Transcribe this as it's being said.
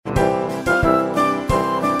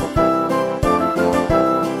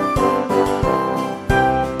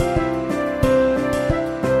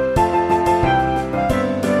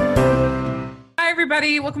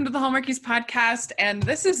welcome to the Hallmarkies podcast, and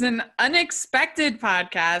this is an unexpected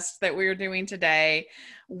podcast that we're doing today.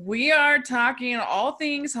 We are talking all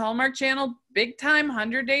things Hallmark Channel, big time,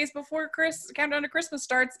 100 days before countdown to Christmas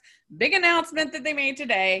starts. Big announcement that they made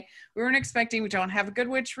today. We weren't expecting, we don't have a Good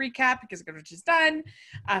Witch recap because Good Witch is done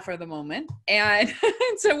for the moment. And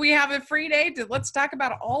so we have a free day to let's talk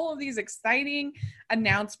about all of these exciting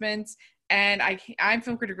announcements. And I'm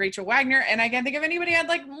film critic Rachel Wagner, and I can't think of anybody I'd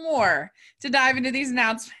like more to dive into these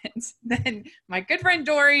announcements than my good friend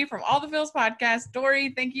Dory from All the Phils podcast.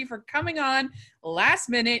 Dory, thank you for coming on last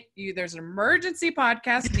minute. There's an emergency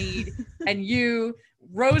podcast need, and you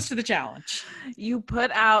rose to the challenge. You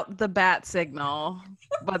put out the bat signal,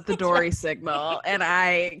 but the Dory signal, and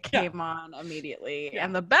I came on immediately. Yeah.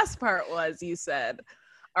 And the best part was you said,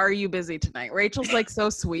 "Are you busy tonight?" Rachel's like so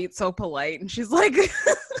sweet, so polite, and she's like,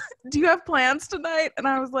 "Do you have plans tonight?" And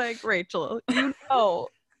I was like, "Rachel, you know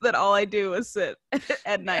that all I do is sit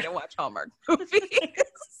at night and watch Hallmark movies."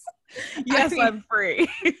 Yes, I'm free.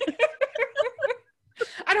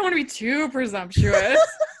 I don't want to be too presumptuous.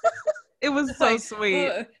 It was so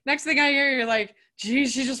sweet. Next thing I hear, you're like,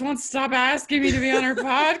 "Geez, she just won't stop asking me to be on her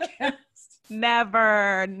podcast."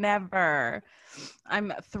 Never.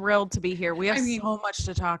 I'm thrilled to be here. We have so much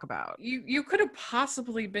to talk about. You could have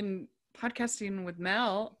possibly been podcasting with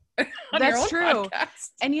Mel. That's true.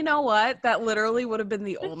 Podcast. And you know what? That literally would have been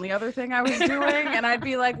the only other thing I was doing. And I'd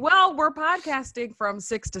be like, well, we're podcasting from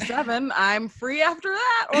 6 to 7. I'm free after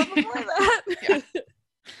that or before that. Yeah.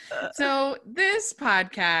 So this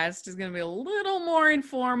podcast is going to be a little more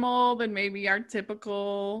informal than maybe our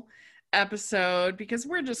typical episode because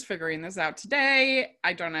we're just figuring this out today.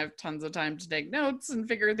 I don't have tons of time to take notes and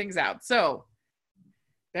figure things out. So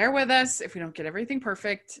bear with us if we don't get everything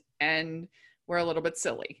perfect and we're a little bit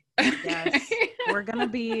silly. Yes. We're going to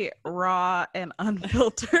be raw and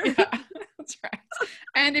unfiltered. Yeah, that's right.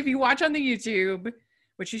 And if you watch on the YouTube,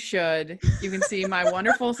 which you should, you can see my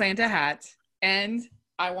wonderful Santa hat and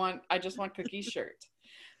I just want Cookie's shirt.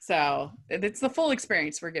 So it's the full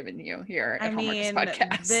experience we're giving you here at Hallmark's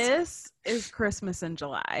podcast. This is Christmas in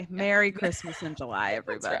July. Merry Christmas in July,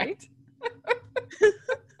 everybody. That's right.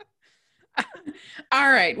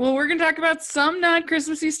 All right. Well, we're going to talk about some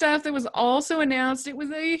non-Christmassy stuff that was also announced. It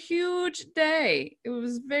was a huge day. It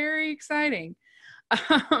was very exciting.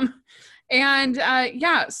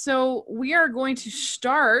 So we are going to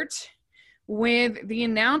start with the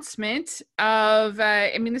announcement of,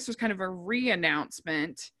 this was kind of a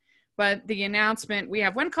re-announcement, but the announcement, we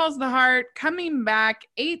have When Calls the Heart coming back,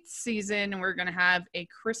 8th season, and we're going to have a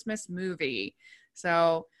Christmas movie.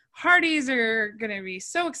 So Hardies are going to be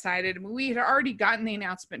so excited. We had already gotten the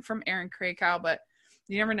announcement from Erin Krakow, but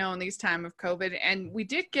you never know in these time of COVID. And we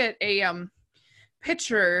did get a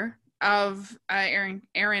picture of Erin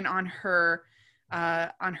on her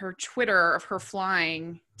Twitter of her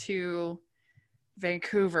flying to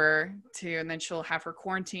Vancouver and then she'll have her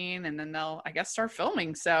quarantine and then they'll, I guess, start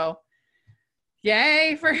filming. So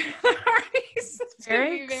yay for the Hardies.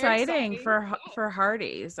 Very exciting for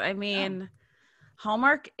Hardies.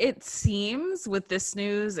 Hallmark, it seems, with this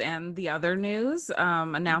news and the other news,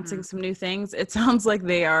 announcing some new things, it sounds like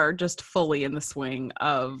they are just fully in the swing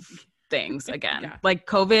of things again. Yeah. Like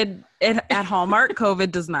COVID at Hallmark,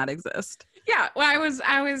 COVID does not exist. Yeah, well, I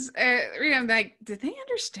was reading, like, did they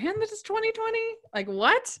understand that it's 2020? Like,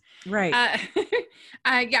 what? Right.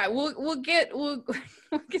 We'll get to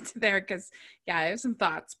there because I have some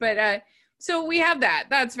thoughts. But so we have that.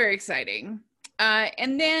 That's very exciting.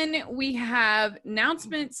 And then we have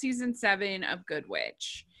announcement season 7 of Good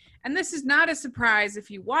Witch. And this is not a surprise if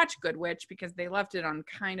you watch Good Witch because they left it on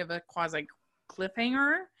kind of a quasi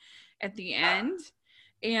cliffhanger at the end.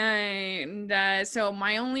 And so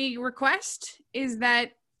my only request is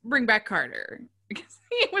that bring back Carter because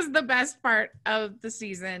he was the best part of the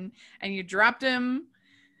season and you dropped him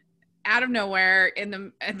out of nowhere in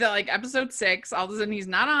the like episode 6. All of a sudden he's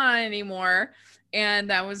not on anymore. And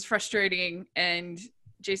that was frustrating. And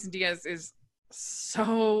Jason Diaz is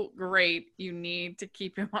so great. You need to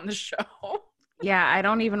keep him on the show. Yeah, I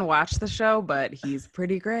don't even watch the show, but he's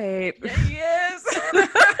pretty great. Yeah, he is.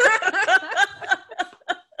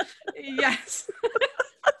 Yes.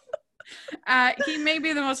 He may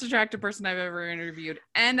be the most attractive person I've ever interviewed.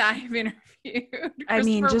 And I've interviewed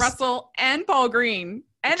Christopher Russell and Paul Green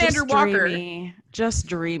and Andrew Walker. Just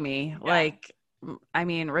dreamy. Yeah.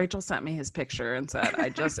 Rachel sent me his picture and said, I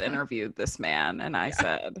just interviewed this man. And I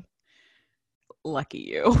said, lucky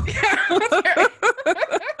you. Yeah,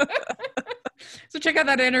 so check out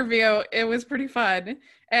that interview. It was pretty fun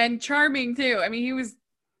and charming too. I mean,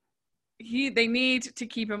 they need to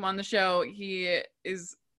keep him on the show. He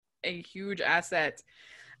is a huge asset.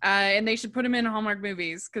 And they should put him in Hallmark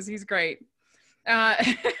movies because he's great.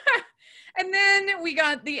 And then we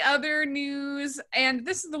got the other news, and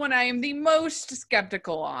this is the one I am the most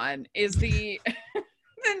skeptical on, is the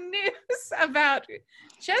the news about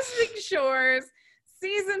Chesapeake Shores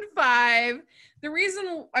season 5. The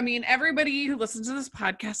reason, I mean, everybody who listens to this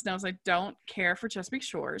podcast knows I don't care for Chesapeake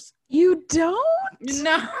Shores. You don't?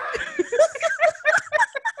 No.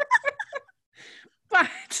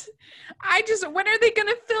 But when are they going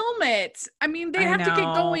to film it? I mean, they have to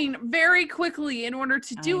get going very quickly in order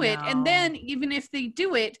to do it. And then even if they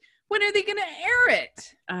do it, when are they going to air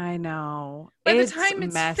it? I know. By the time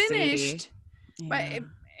it's messy. Finished. Yeah. But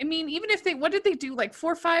I mean, even if what did they do? Like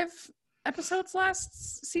 4 or 5 episodes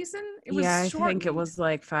last season? It was I shortened. think it was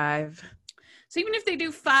like 5. So even if they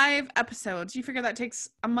do 5 episodes, you figure that takes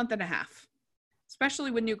a month and a half,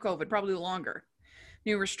 especially with new COVID, probably longer,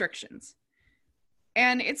 new restrictions.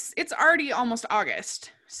 And it's already almost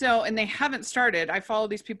August. So, and they haven't started. I follow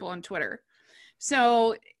these people on Twitter.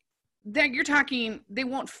 So that you're talking, they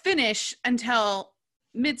won't finish until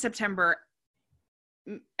mid-September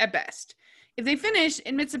at best. If they finish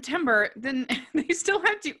in mid-September, then they still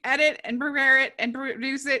have to edit and prepare it and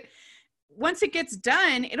produce it. Once it gets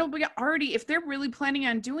done, it'll be already, if they're really planning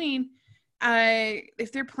on doing Countdown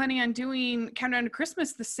to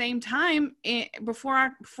Christmas the same time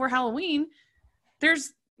before Halloween,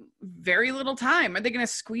 there's very little time. Are they going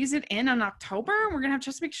to squeeze it in October? We're going to have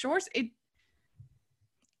Chesapeake Shores? I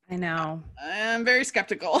know. I'm very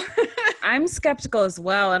skeptical. I'm skeptical as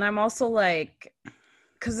well. And I'm also like,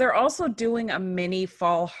 because they're also doing a mini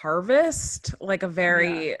fall harvest, like a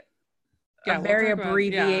very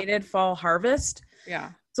abbreviated fall harvest.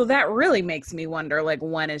 Yeah. So that really makes me wonder, like,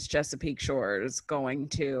 when is Chesapeake Shores going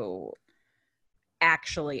to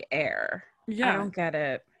actually air? Yeah. I don't get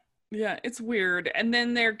it. Yeah, it's weird. And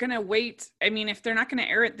then they're going to wait. I mean, if they're not going to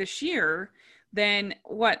air it this year, then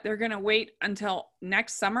what? They're going to wait until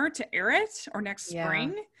next summer to air it, or next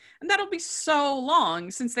spring? And that'll be so long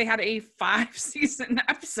since they had a 5-season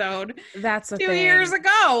episode. That's 2 years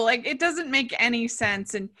ago. Like, it doesn't make any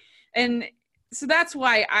sense. And so that's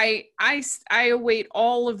why I await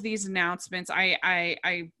all of these announcements.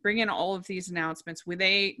 I bring in all of these announcements with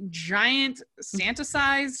a giant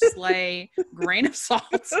Santa-sized sleigh grain of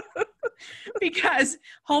salt, because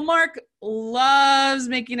Hallmark loves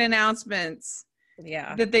making announcements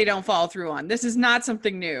that they don't follow through on. This is not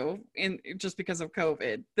something new just because of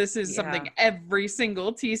COVID. This is something every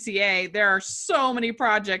single TCA. There are so many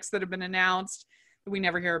projects that have been announced that we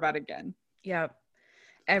never hear about again. Yep.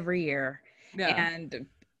 Every year. Yeah. And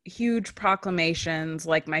huge proclamations.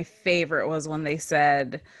 Like, my favorite was when they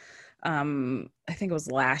said, I think it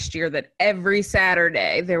was last year, that every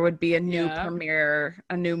Saturday there would be a new premiere,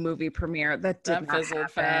 a new movie premiere. That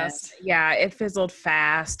fizzled fast. Yeah, it fizzled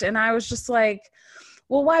fast. And I was just like,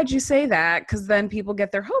 well, why'd you say that? Because then people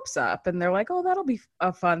get their hopes up and they're like, oh, that'll be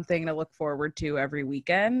a fun thing to look forward to every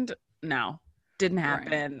weekend. No, didn't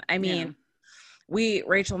happen. Right. I mean,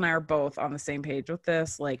 Rachel and I are both on the same page with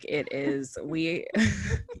this. Like, it is,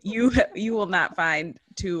 you will not find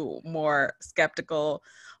 2 more skeptical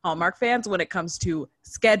Hallmark fans when it comes to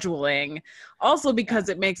scheduling. Also because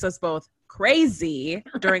it makes us both crazy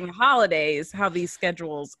during the holidays, how these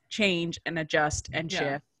schedules change and adjust and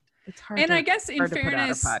shift. It's hard. And I guess in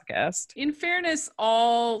fairness,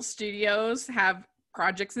 all studios have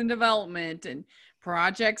projects in development and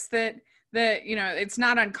projects that it's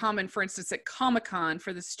not uncommon. For instance, at Comic-Con,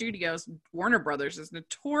 for the studios, Warner Brothers is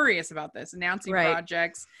notorious about this, announcing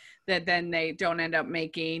projects that then they don't end up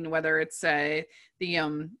making, whether it's the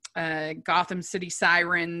Gotham City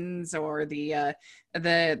Sirens, or the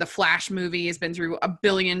Flash movie has been through a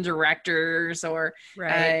billion directors, or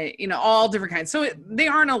all different kinds. So they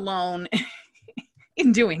aren't alone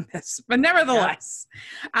in doing this, but nevertheless,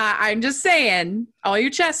 I'm just saying, all you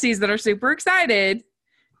Chessies that are super excited,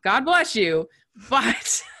 God bless you,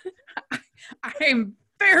 but I'm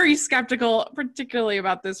very skeptical, particularly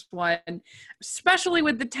about this one, especially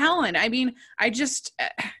with the talent. I mean, I feel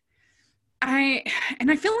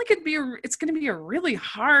like it's going to be a really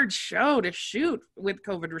hard show to shoot with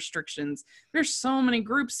COVID restrictions. There's so many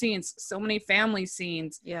group scenes, so many family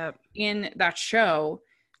scenes in that show.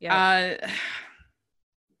 I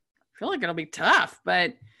feel like it'll be tough,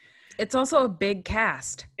 but it's also a big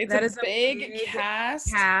cast. That is a big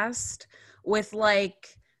cast with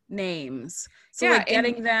like names. So like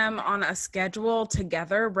getting them on a schedule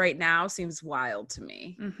together right now seems wild to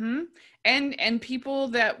me. Mm-hmm. And people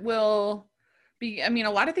that will be, I mean,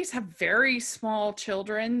 a lot of these have very small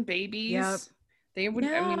children, babies. Yep. They would,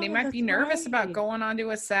 they might be nervous about going onto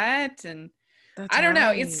a set, and I don't know.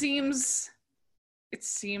 It seems It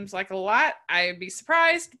seems like a lot. I'd be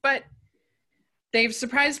surprised, but they've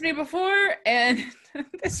surprised me before, and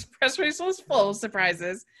this press release was full of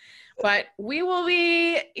surprises. But we will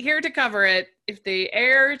be here to cover it if they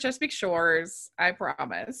air Chesapeake Shores, I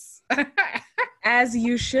promise. As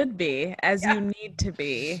you should be, as you need to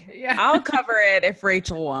be. Yeah. I'll cover it if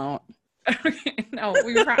Rachel won't. Okay, no,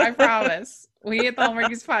 I promise. We at the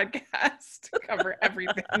Hallmarkies podcast cover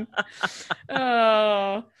everything.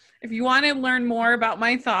 Oh, if you want to learn more about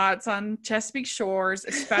my thoughts on Chesapeake Shores,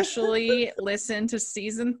 especially listen to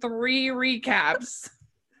season 3 recaps.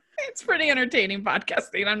 It's pretty entertaining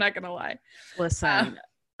podcasting. I'm not going to lie. Listen,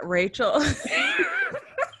 Rachel's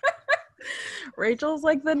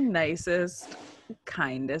like the nicest,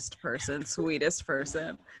 kindest person, sweetest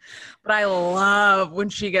person. But I love when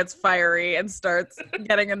she gets fiery and starts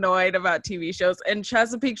getting annoyed about TV shows. And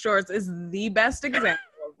Chesapeake Shores is the best example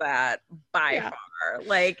of that by far.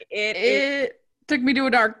 Like it took me to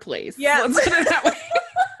a dark place. Yeah. Let's put it that way.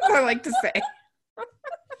 I like to say.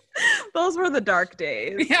 Those were the dark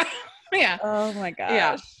days. Yeah. Yeah. Oh my gosh.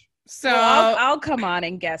 Yeah. So well, I'll come on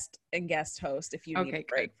and guest host if you need a break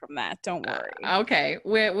great. from that. Don't worry. Okay,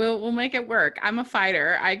 we'll make it work. I'm a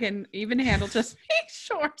fighter. I can even handle Chesapeake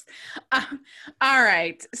Shores. All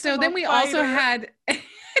right. So then we also had an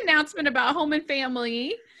announcement about Home and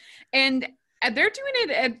Family, and they're doing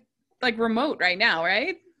it at like remote right now,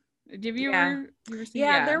 right? Have you ever seen?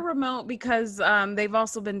 Yeah, they're remote because they've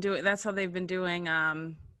also been doing. That's how they've been doing.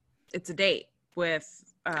 It's a Date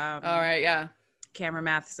with. All right. Yeah. Cameron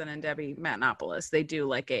Matheson and Debbie Matenopoulos. They do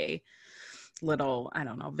like a little, I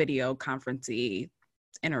don't know, video conferencey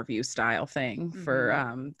interview style thing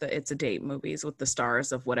for the It's a Date movies with the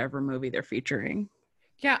stars of whatever movie they're featuring.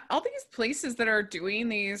 Yeah, all these places that are doing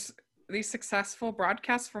these successful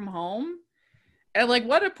broadcasts from home. And like,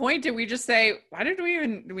 what a point did we just say, why do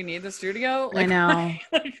we need the studio? Like, I know.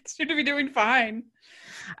 Like, it should be doing fine.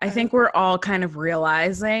 I think we're all kind of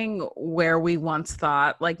realizing where we once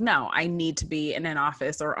thought, like, no, I need to be in an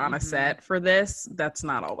office or on a set for this. That's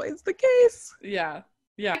not always the case. Yeah.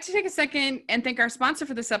 Yeah. I'd like to take a second and thank our sponsor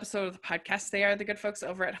for this episode of the podcast. They are the good folks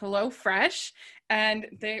over at HelloFresh, and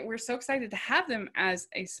we're so excited to have them as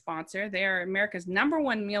a sponsor. They are America's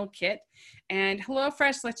 #1 meal kit, and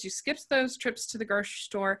HelloFresh lets you skip those trips to the grocery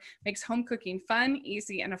store, makes home cooking fun,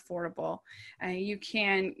 easy, and affordable. You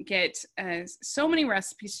can get so many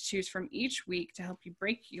recipes to choose from each week to help you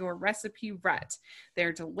break your recipe rut.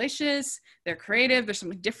 They're delicious, they're creative, there's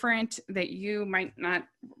something different that you might not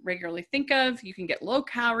regularly think of. You can get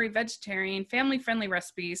low-calorie, vegetarian, family-friendly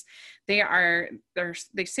recipes. They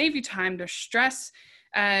save you time, they're stress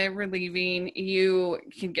relieving. You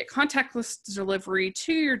can get contactless delivery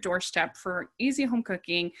to your doorstep for easy home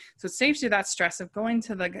cooking. So it saves you that stress of going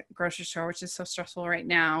to the grocery store, which is so stressful right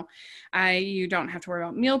now. You don't have to worry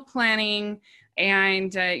about meal planning,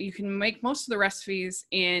 and you can make most of the recipes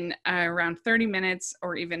in around 30 minutes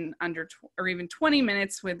or even even 20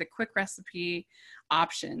 minutes with the quick recipe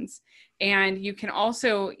options. And you can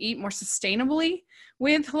also eat more sustainably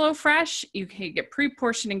with HelloFresh. You can get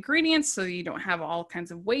pre-portioned ingredients so you don't have all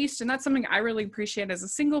kinds of waste. And that's something I really appreciate as a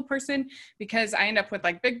single person, because I end up with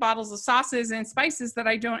like big bottles of sauces and spices that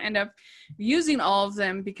I don't end up using all of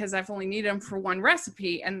them because I've only needed them for one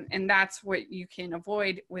recipe. And that's what you can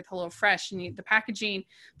avoid with HelloFresh. And the packaging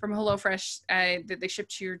from HelloFresh that they ship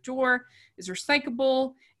to your door is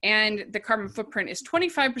recyclable, and the carbon footprint is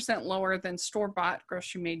 25% lower than store-bought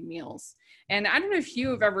grocery-made meals. And I don't know if you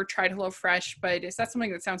have ever tried HelloFresh, but is that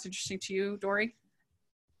something that sounds interesting to you, Dory?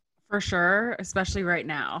 For sure, especially right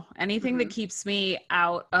now. Anything that keeps me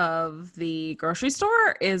out of the grocery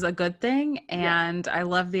store is a good thing. And I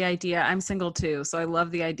love the idea. I'm single too, so I love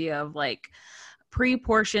the idea of like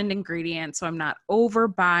pre-portioned ingredients, so I'm not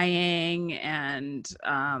overbuying and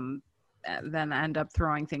then end up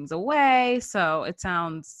throwing things away. So it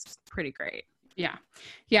sounds pretty great.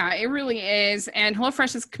 Yeah, it really is. And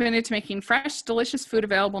HelloFresh is committed to making fresh, delicious food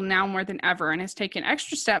available now more than ever, and has taken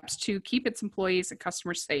extra steps to keep its employees and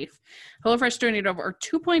customers safe. HelloFresh donated over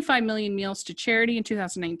 2.5 million meals to charity in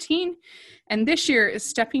 2019, and this year is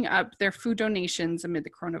stepping up their food donations amid the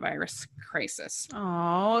coronavirus crisis.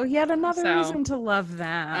 Oh, yet another reason to love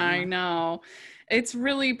them. I know. It's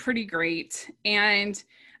really pretty great. And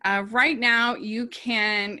right now, you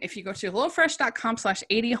can, if you go to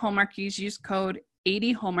HelloFresh.com/80Hallmarkies, use code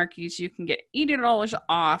 80Hallmarkies, you can get $80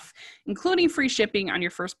 off, including free shipping on your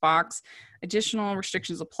first box. Additional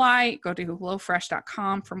restrictions apply. Go to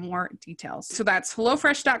HelloFresh.com for more details. So that's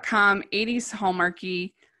HelloFresh.com,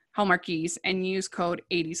 80Hallmarky, Hallmarkies and use code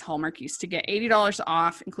 80s Hallmarkies to get $80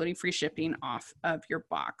 off, including free shipping off of your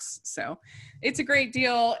box. So it's a great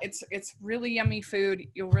deal. It's really yummy food.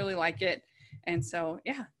 You'll really like it. And so,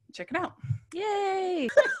 yeah, check it out. Yay.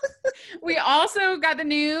 We also got the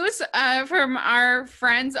news from our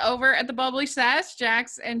friends over at the Bubbly Sass,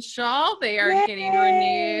 Jax and Shaw. They are getting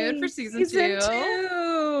renewed for season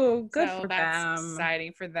 2. Good so for that's them.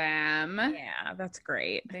 exciting for them. Yeah, that's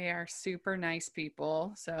great. They are super nice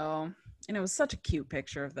people. So, and it was such a cute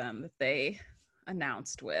picture of them that they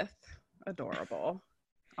announced with. Adorable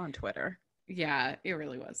on Twitter. Yeah, it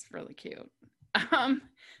really was really cute.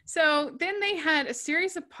 So then they had a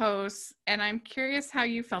series of posts, and I'm curious how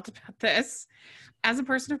you felt about this as a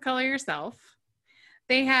person of color yourself.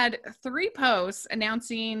 They had 3 posts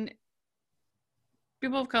announcing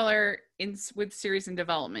people of color with series in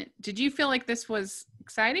development. Did you feel like this was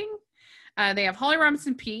exciting? They have Holly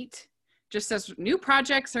Robinson Pete, just says new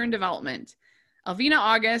projects are in development. Alvina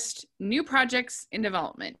August, new projects in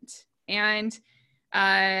development. And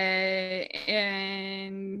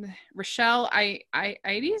Rochelle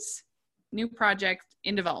Ides, new project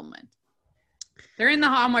in development. They're in the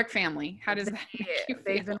Hallmark family. How does that make you feel?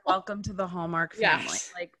 They've been welcomed to the Hallmark family.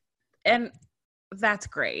 Yes. Like, and that's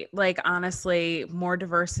great. Like, honestly, more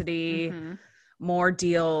diversity, more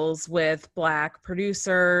deals with Black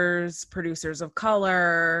producers of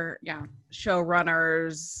color,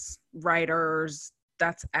 showrunners, writers.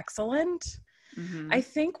 That's excellent. I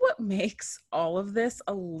think what makes all of this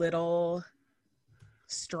a little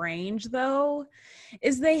strange, though,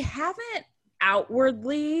 is they haven't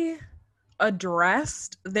outwardly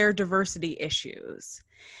addressed their diversity issues.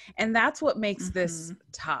 And that's what makes this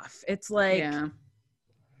tough. It's like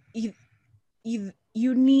you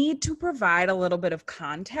need to provide a little bit of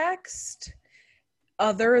context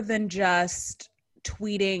other than just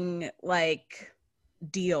tweeting like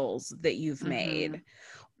deals that you've made.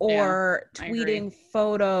 Or tweeting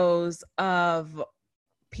photos of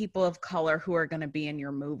people of color who are going to be in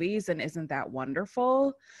your movies, and isn't that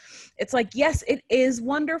wonderful? It's like, yes, it is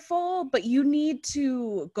wonderful, but you need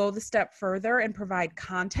to go the step further and provide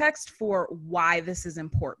context for why this is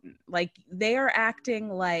important. Like, they are acting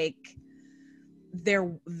like they're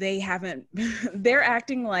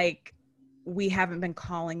acting like we haven't been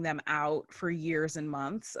calling them out for years and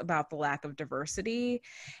months about the lack of diversity,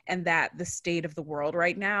 and that the state of the world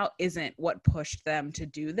right now isn't what pushed them to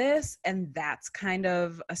do this. And that's kind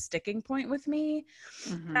of a sticking point with me.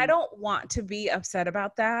 I don't want to be upset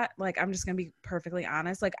about that. Like, I'm just going to be perfectly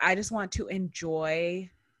honest. Like, I just want to enjoy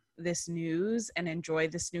this news and enjoy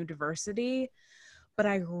this new diversity. But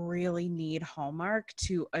I really need Hallmark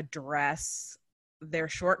to address their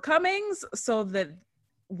shortcomings so that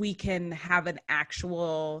we can have an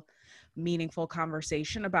actual meaningful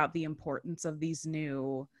conversation about the importance of these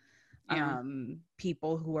new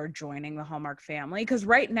people who are joining the Hallmark family. Because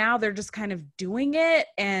right now they're just kind of doing it,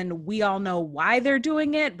 and we all know why they're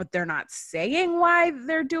doing it, but they're not saying why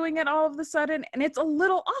they're doing it all of a sudden. And it's a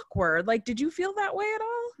little awkward. Like, did you feel that way at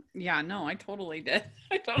all? Yeah, no, I totally did.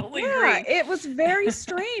 I totally agree. It was very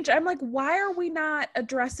strange. I'm like, why are we not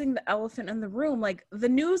addressing the elephant in the room? Like, the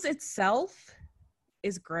news itself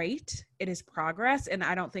is great. It is progress, and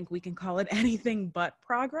I don't think we can call it anything but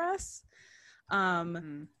progress.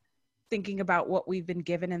 Thinking about what we've been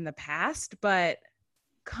given in the past, but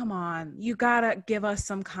come on, you gotta give us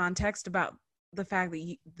some context about the fact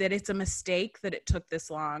that it's a mistake that it took this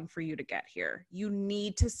long for you to get here. You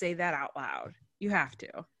need to say that out loud. You have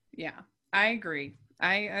to. Yeah, I agree.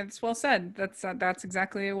 It's well said. That's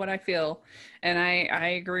exactly what I feel, and I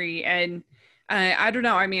agree. And I don't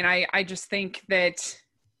know. I mean, I just think that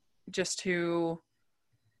just to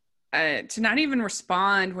not even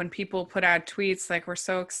respond when people put out tweets like, we're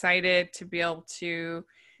so excited to be able to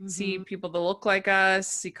see people that look like us,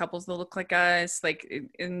 see couples that look like us, like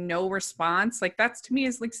in no response. Like, that's to me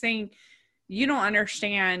is like saying you don't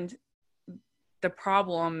understand the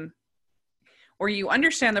problem, or you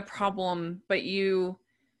understand the problem, but you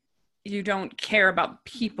don't care about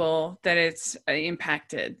people that it's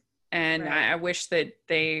impacted. And I wish that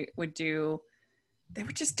they would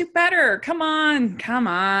just do better. Come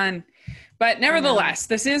on. But nevertheless,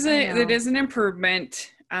 it is an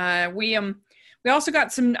improvement. We also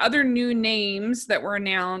got some other new names that were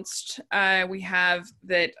announced. We have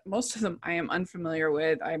that most of them I am unfamiliar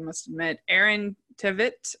with, I must admit. Aaron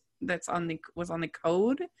Tveit, was on the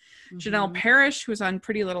Code. Janelle Parrish, who's on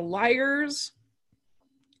Pretty Little Liars.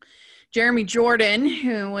 Jeremy Jordan,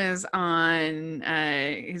 who was on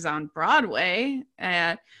he's on Broadway,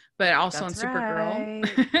 but also on Supergirl.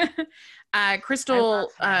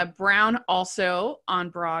 Crystal Brown, also on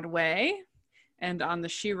Broadway. and on the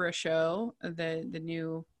She-Ra show, the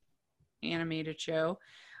new animated show.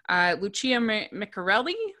 Lucia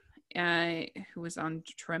Micarelli, who was on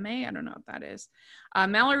Treme. I don't know what that is.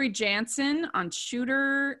 Mallory Jansen on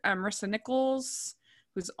Shooter. Marissa Nichols,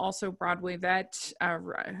 who's also Broadway vet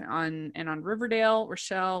on Riverdale.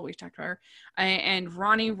 Rochelle, we talked about her. And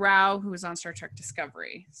Ronnie Rao, who was on Star Trek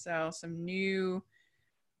Discovery. So some new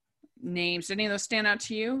names. Did any of those stand out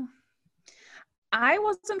to you? I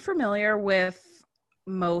wasn't familiar with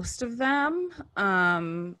most of them.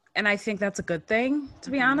 And I think that's a good thing,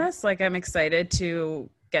 to be honest. Like, I'm excited to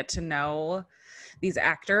get to know these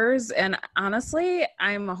actors. And honestly,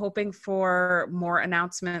 I'm hoping for more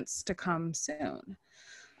announcements to come soon.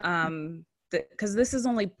 Because this is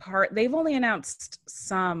only they've only announced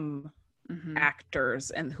some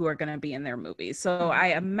actors and who are going to be in their movies. So I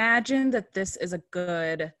imagine that this is a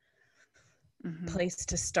good place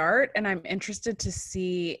to start. And I'm interested to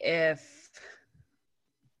see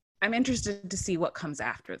what comes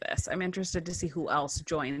after this. I'm interested to see who else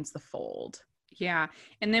joins the fold. Yeah.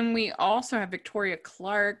 And then we also have Victoria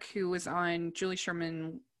Clark, who was on Julie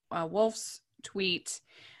Sherman Wolf's tweet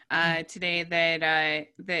today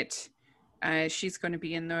that she's going to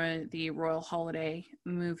be in the Royal Holiday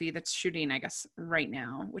movie that's shooting, I guess, right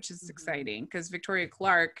now, which is exciting because Victoria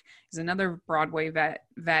Clark is another Broadway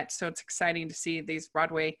vet. So it's exciting to see these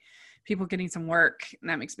Broadway people getting some work, and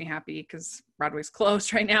that makes me happy because Broadway's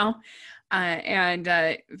closed right now.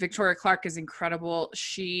 And Victoria Clark is incredible.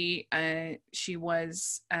 She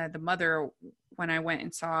was the mother when I went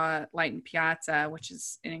and saw Light and Piazza, which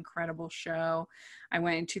is an incredible show. I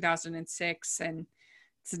went in 2006, and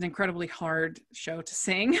it's an incredibly hard show to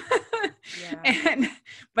sing.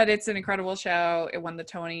 But it's an incredible show. It won the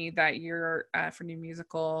Tony that year for New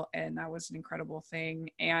Musical, and that was an incredible thing.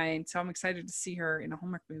 And so I'm excited to see her in a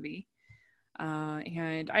Hallmark movie.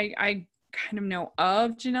 And I kind of know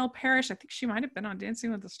of Janelle Parrish. I think she might have been on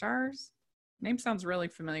Dancing with the Stars. Name sounds really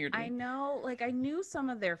familiar to me. I know, like, I knew some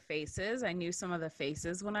of their faces. I knew some of the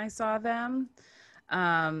faces when I saw them.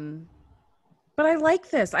 But I like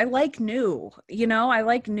this. I like new. I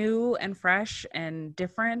like new and fresh and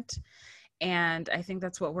different. And I think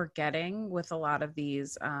that's what we're getting with a lot of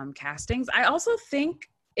these castings. I also think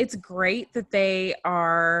it's great that they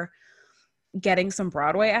are getting some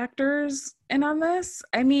Broadway actors in on this.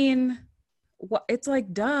 I mean, it's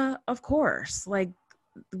like, duh, of course. Like,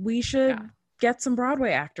 we should get some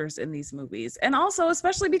Broadway actors in these movies. And also,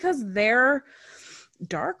 especially because they're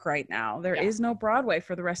dark right now. There is no Broadway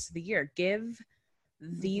for the rest of the year. Give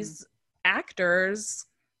these actors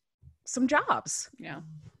some jobs.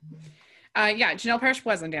 Janelle Parrish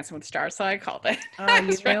was on Dancing with the Stars, so I called it. Oh, you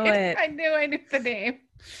knew it. I knew the name.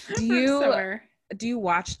 Do you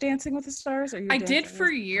watch Dancing with the Stars? I did for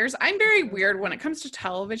years. I'm very weird when it comes to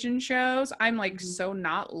television shows. I'm like so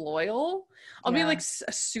not loyal. I'll be like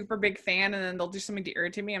a super big fan, and then they'll do something to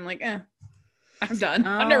irritate me. I'm like, I'm done.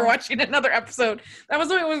 I'm never watching another episode. That was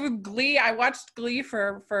what it was with Glee. I watched Glee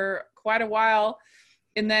for quite a while,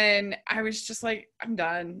 and then I was just like, I'm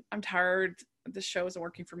done. I'm tired. This show isn't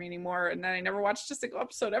working for me anymore. And then I never watched a single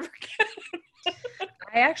episode ever again.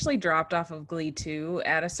 I actually dropped off of Glee too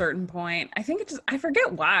at a certain point. I think I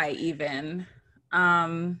forget why even.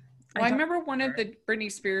 I remember one of the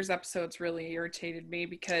Britney Spears episodes really irritated me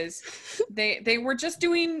because they were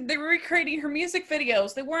recreating her music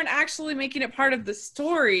videos. They weren't actually making it part of the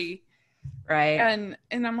story. Right. And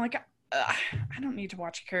I'm like, I don't need to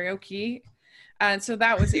watch karaoke. And so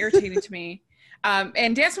that was irritating to me.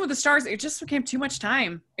 And Dancing with the Stars, it just became too much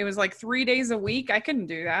time. It was like 3 days a week. I couldn't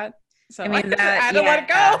do that. So I had to let it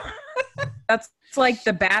go. That's like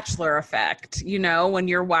the Bachelor effect, when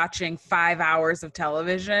you're watching 5 hours of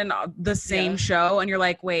television, the same show, and you're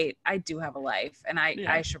like, wait, I do have a life, and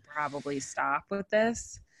I should probably stop with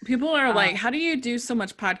this. People are like, how do you do so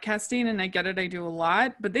much podcasting? And I get it, I do a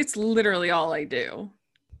lot, but it's literally all I do.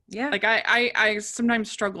 Yeah. Like I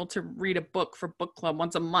sometimes struggle to read a book for book club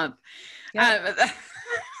once a month. Other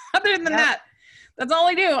than that, that's all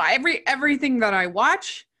I do. Everything that I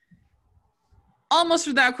watch, almost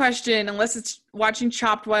without question, unless it's watching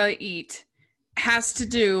Chopped while I eat, has to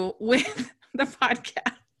do with the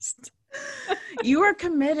podcast. You are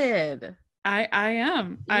committed. I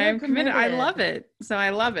am. I am committed. I love it. So I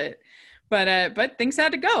love it. But things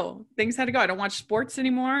had to go. I don't watch sports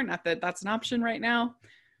anymore. Not that that's an option right now.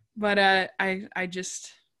 But I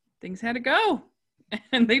just, things had to go,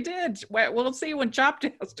 and they did. We'll see when Chopped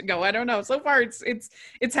has to go. I don't know. So far,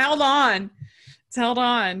 it's held on. It's held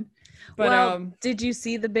on. But did you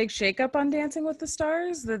see the big shakeup on Dancing with the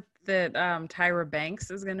Stars? That Tyra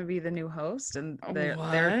Banks is going to be the new host, and they're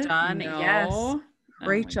done. No. Yes, Oh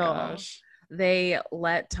Rachel. They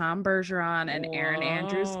let Tom Bergeron and Aaron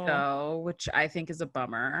Andrews Whoa. go, which I think is a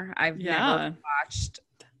bummer. I've Yeah. never watched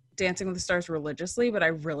Dancing with the Stars religiously, but I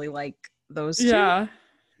really like those two. Yeah.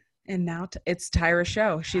 And now it's Tyra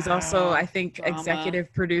Show. She's also, I think, Drama.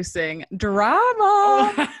 executive producing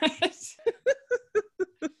drama.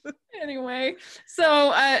 Anyway,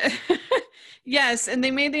 so yes, and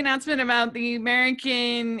they made the announcement about the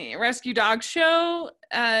American Rescue Dog Show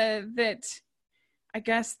that I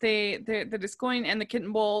guess that is going, and the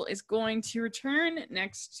Kitten Bowl is going to return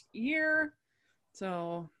next year.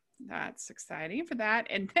 So that's exciting for that.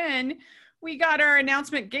 And then we got our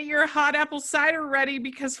announcement, get your hot apple cider ready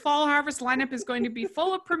because Fall Harvest lineup is going to be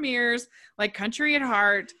full of premieres like Country at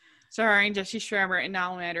Heart, starring Jesse Schremer and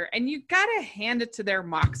Nalamander. And you got to hand it to their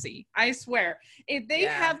moxie. I swear. If they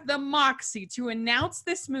have the moxie to announce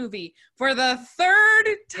this movie for the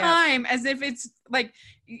third time, as if it's like,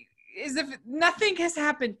 as if nothing has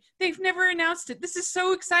happened. They've never announced it. This is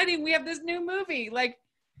so exciting. We have this new movie. Like,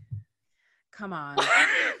 come on.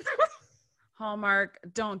 Hallmark,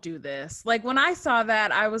 don't do this. Like, when I saw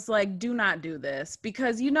that, I was like, do not do this.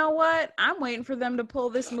 Because you know what? I'm waiting for them to pull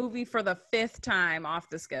this movie for the 5th time off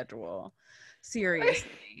the schedule. Seriously.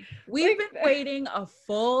 We've been waiting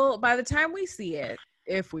by the time we see it,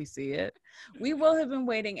 if we see it, we will have been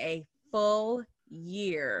waiting a full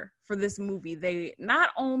year for this movie. They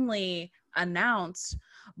not only announced,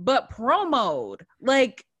 but promoted,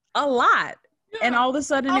 like, a lot. Yeah, and all of a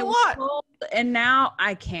sudden it was cold, and now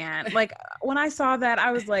I can't. Like, when I saw that,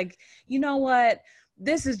 I was like, you know what?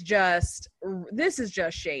 This is just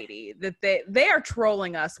shady that they are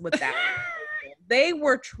trolling us with that. They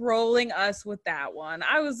were trolling us with that one.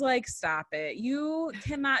 I was like, stop it. You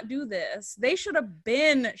cannot do this. They should have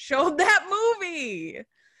been showed that movie.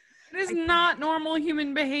 It is not normal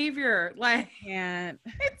human behavior. Like, I can't.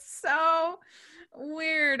 It's so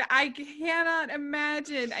weird. I cannot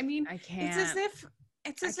imagine. I mean, I can't.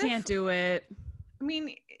 It's as I can't do it. I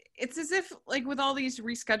mean, it's as if, like, with all these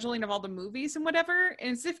rescheduling of all the movies and whatever,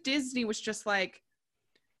 and as if Disney was just like,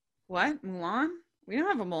 what? Mulan? We don't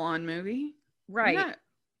have a Mulan movie. Right.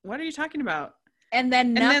 What are you talking about? And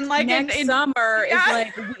then like next summer is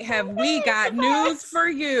like, we got news for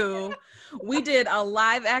you. We did a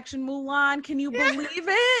live action Mulan. Can you believe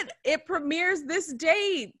it? It premieres this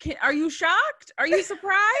date. Are you shocked? Are you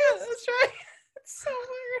surprised? That's right. It's so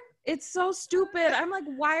weird. It's so stupid. I'm like,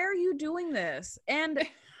 why are you doing this? And it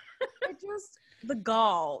just, the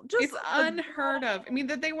gall. It's unheard of. I mean,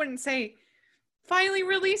 that they wouldn't say, finally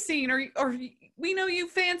releasing, or we know you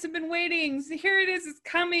fans have been waiting. So here it is, it's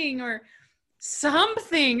coming, or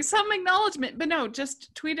something, some acknowledgement. But no,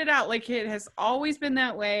 just tweet it out like it has always been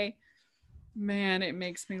that way. Man, it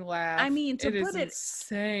makes me laugh. I mean, it is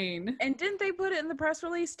insane. And didn't they put it in the press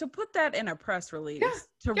release? To put that in a press release. Yeah.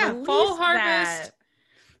 To release Fall Harvest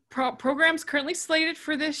programs currently slated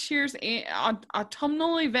for this year's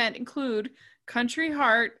autumnal event include Country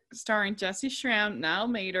Heart, starring Jesse Schramm, Niall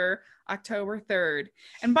Mater, October 3rd.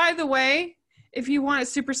 And by the way, if you want a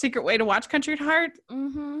super secret way to watch Country Heart,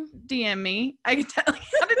 DM me. I can tell you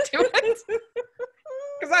how to do it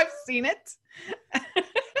because I've seen it.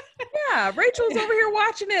 Yeah, Rachel's over here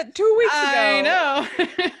watching it 2 weeks ago. I know.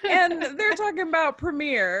 And they're talking about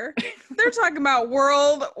premiere. They're talking about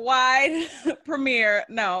worldwide premiere.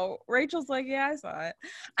 No, Rachel's like, yeah, I saw it.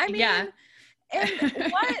 I mean,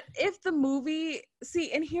 and what if the movie,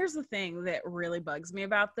 and here's the thing that really bugs me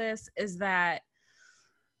about this is that,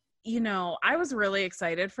 you know, I was really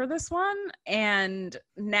excited for this one, and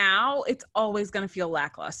now it's always going to feel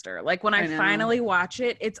lackluster. Like, when I finally watch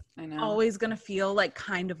it, it's always going to feel like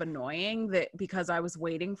kind of annoying that because I was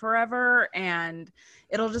waiting forever, and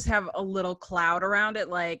it'll just have a little cloud around it.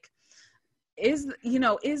 Like, is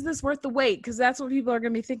this worth the wait? Because that's what people are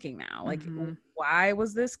going to be thinking now. Like, why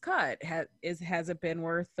was this cut? Has it been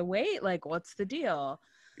worth the wait? Like, what's the deal?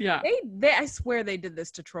 Yeah, they I swear they did this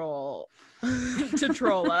to troll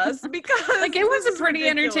us, because like, it was a pretty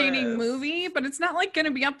entertaining movie, but it's not like going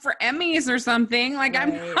to be up for Emmys or something. Like, right.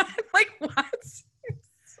 I'm not like, what? It's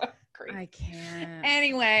so crazy. I can't.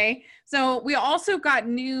 Anyway, so we also got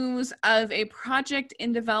news of a project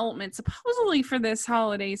in development supposedly for this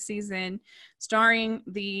holiday season, starring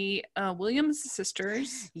the Williams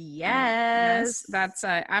sisters. Yes. That's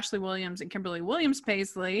Ashley Williams and Kimberly Williams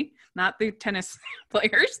Paisley, not the tennis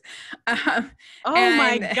players. Oh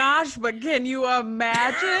my gosh, but can you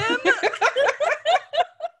imagine?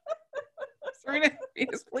 Serena,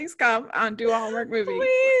 Venus, please come on, do a Hallmark movie.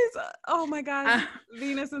 Please. Oh my gosh.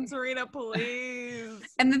 Venus and Serena, please.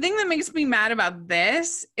 And the thing that makes me mad about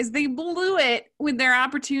this is they blew it with their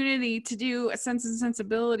opportunity to do a Sense and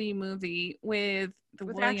Sensibility movie with the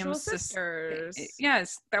with Williams actual sisters.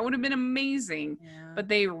 Yes, that would have been amazing. Yeah. But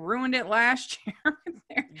they ruined it last year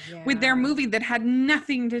with their movie that had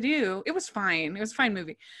nothing to do. It was fine. It was a fine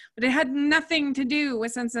movie, but it had nothing to do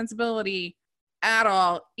with Sense and Sensibility at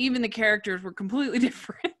all. Even the characters were completely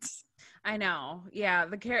different. I know. Yeah,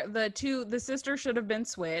 the sister should have been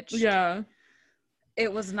switched. Yeah.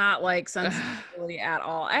 It was not like Sensibility at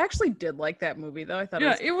all. I actually did like that movie though. I thought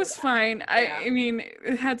it was fine. I mean,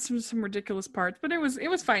 it had some ridiculous parts, but it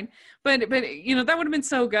was fine. But you know, that would have been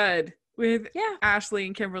so good with Ashley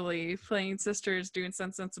and Kimberly playing sisters doing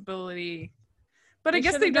Sense and Sensibility. But I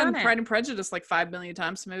guess they've done Pride and Prejudice like 5 million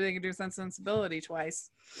times, so maybe they can do Sense and Sensibility twice.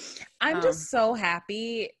 I'm just so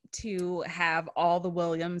happy to have all the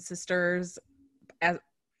Williams sisters as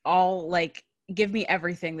all like give me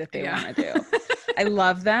everything that they want to do. I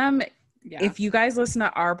love them. Yeah. If you guys listen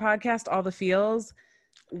to our podcast, All the Feels,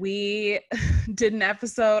 we did an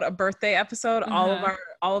episode, a birthday episode. All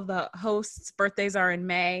of the hosts' birthdays are in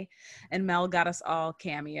May, and Mel got us all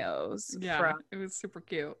cameos. Yeah, it was super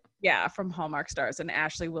cute. Yeah, from Hallmark stars, and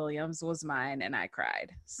Ashley Williams was mine, and I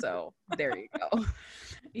cried. So there you go.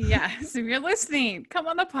 Yes, if you're listening, come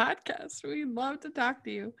on the podcast. We'd love to talk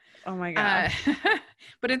to you. Oh my god!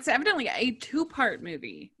 But it's evidently a 2-part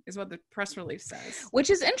movie, is what the press release says.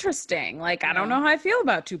 Which is interesting. Like, I don't know how I feel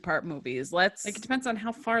about 2-part movies. Like, it depends on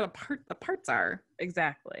how far the parts are.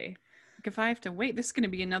 Exactly. Like, if I have to wait, this is going to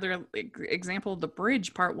be another example of the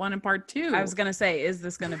bridge, part 1 and part 2. I was going to say, is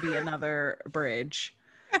this going to be another bridge?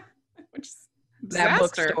 Which is that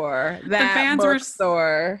bookstore. The fans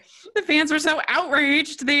were so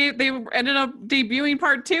outraged. They ended up debuting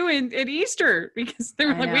part 2 at Easter because they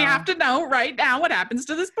were like, we have to know right now what happens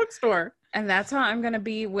to this bookstore. And that's how I'm going to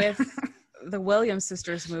be with the Williams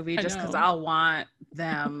sisters movie, just because I'll want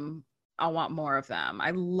more of them.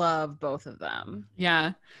 I love both of them.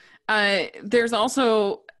 Yeah. There's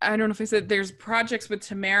also, I don't know if I said, there's projects with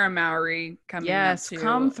Tamara Mowry coming up too.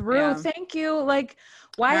 Come through. Yeah. Thank you. Like,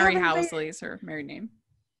 why Mary Housley is her married name.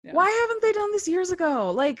 Yeah. Why haven't they done this years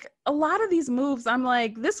ago? Like, a lot of these moves, I'm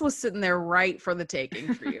like, this was sitting there right for the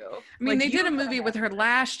taking for you. I mean, they did a movie with her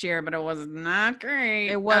last year, but it was not great.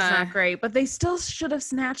 It was not great, but they still should have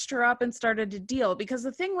snatched her up and started to deal, because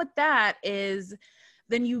the thing with that is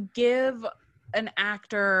then you give an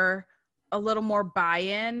actor a little more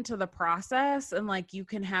buy-in to the process, and like you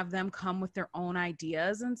can have them come with their own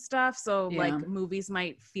ideas and stuff. So like movies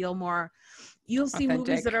might feel more, you'll see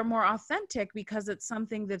movies that are more authentic because it's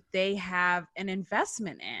something that they have an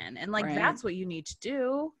investment in, and like that's what you need to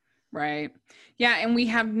do. Right. Yeah, and we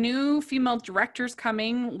have new female directors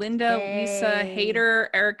coming: Linda Lisa Hayter,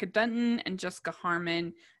 Erica Dunton, and Jessica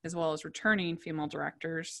Harmon, as well as returning female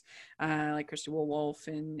directors like Christy Wolf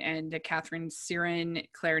and Catherine Siren,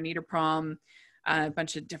 Claire Niederprom, a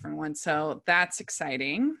bunch of different ones. So that's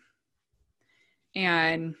exciting.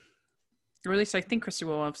 And or at least I think Christy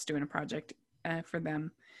Wolf's doing a project for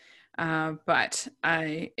them. But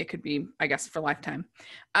it could be, I guess, for Lifetime.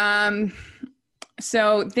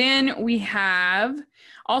 So then we have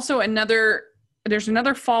also there's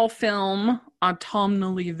another fall film,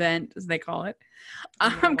 autumnal event, as they call it,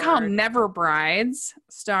 called Never Brides,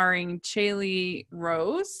 starring Chaley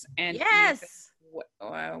Rose and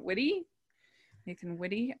Nathan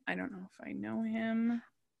Whitty. I don't know if I know him.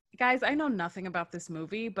 Guys, I know nothing about this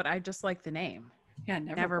movie, but I just like the name. Yeah,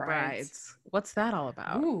 Never Brides. What's that all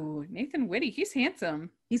about? Ooh, Nathan Whitty. He's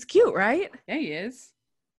handsome. He's cute, right? Yeah, he is.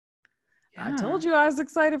 Yeah. I told you I was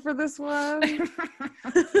excited for this one.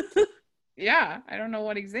 Yeah, I don't know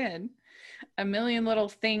what he's in. A Million Little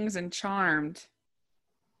Things and Charmed.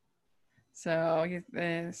 So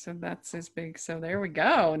that's his big. So there we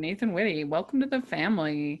go. Nathan Whitty, welcome to the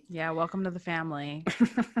family. Yeah, welcome to the family.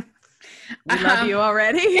 We love you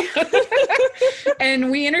already. And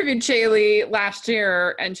we interviewed Chaley last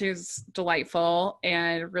year, and she was delightful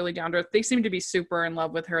and really down to earth. They seem to be super in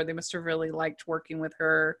love with her. They must have really liked working with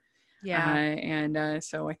her. Yeah.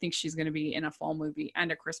 So I think she's going to be in a fall movie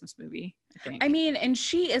and a Christmas movie, I think. I mean, and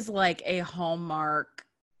she is like a Hallmark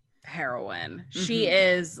heroine. Mm-hmm. She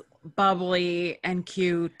is bubbly and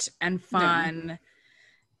cute and fun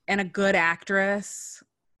and a good actress.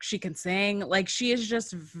 She can sing. Like, she is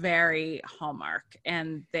just very Hallmark.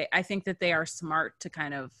 And I think that they are smart to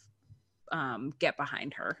kind of get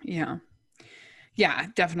behind her. Yeah. Yeah,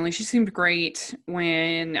 definitely. She seemed great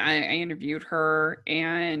when I interviewed her.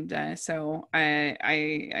 And so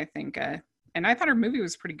I think, and I thought her movie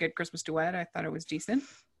was pretty good, Christmas Duet. I thought it was decent.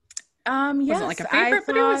 Yes, wasn't like a favorite,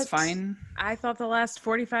 but it was fine. I thought the last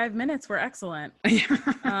 45 minutes were excellent.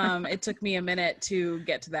 It took me a minute to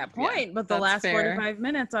get to that point, but the last 45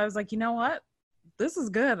 minutes, I was like, you know what? This is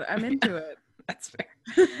good. I'm into it. That's fair.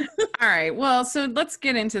 All right. Well, so let's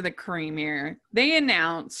get into the cream here. They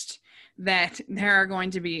announced that there are going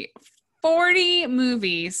to be 40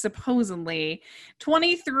 movies, supposedly,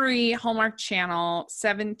 23 Hallmark Channel,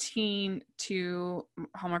 17 to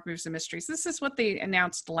Hallmark Movies and Mysteries. This is what they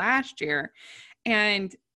announced last year.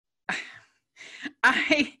 And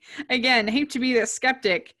I, again, hate to be the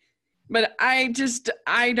skeptic, but I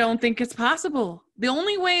don't think it's possible. The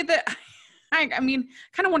only way that I mean,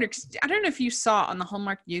 kind of wonder, 'cause I don't know if you saw on the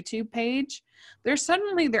Hallmark YouTube page, they're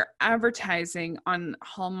advertising on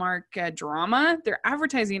Hallmark drama. They're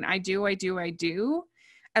advertising I Do, I Do, I Do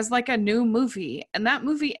as like a new movie. And that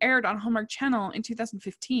movie aired on Hallmark Channel in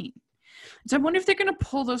 2015. So I wonder if they're going to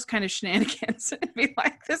pull those kind of shenanigans and be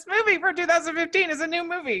like, this movie from 2015 is a new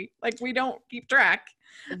movie. Like, we don't keep track.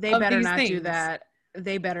 They better not do that.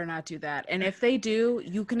 They better not do that. And if they do,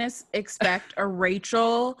 you can expect a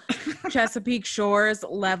Rachel Chesapeake Shores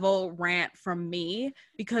level rant from me,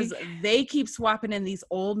 because they keep swapping in these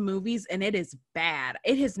old movies and it is bad.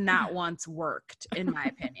 It has not once worked, in my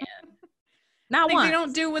opinion. Not like once. They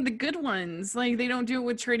don't do it with the good ones. Like, they don't do it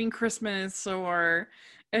with Trading Christmas or,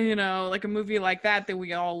 you know, like a movie like that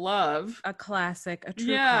we all love. A classic, a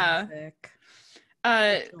true classic.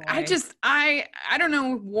 I don't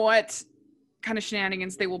know what kind of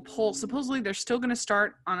shenanigans they will pull. Supposedly they're still going to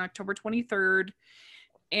start on October 23rd,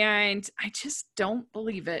 and I just don't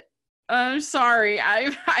believe it. Sorry,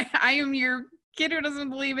 I am your kid who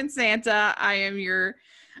doesn't believe in Santa. I am your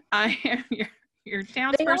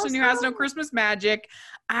townsperson who has no Christmas magic.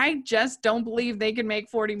 I just don't believe they can make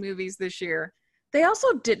 40 movies this year. They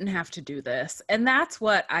also didn't have to do this, and that's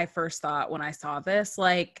what I first thought when I saw this.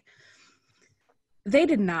 Like, they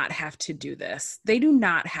did not have to do this. They do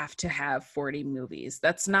not have to have 40 movies.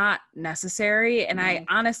 That's not necessary. And I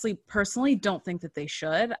honestly, personally don't think that they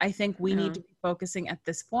should. I think we need to be focusing at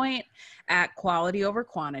this point at quality over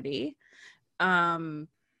quantity. And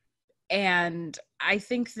I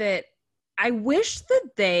think that I wish that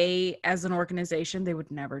they, as an organization, they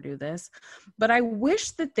would never do this, but I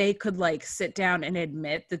wish that they could like sit down and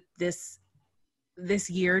admit that this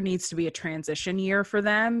year needs to be a transition year for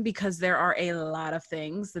them, because there are a lot of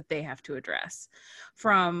things that they have to address,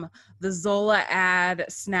 from the Zola ad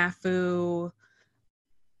snafu,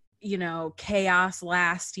 you know, chaos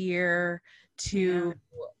last year, to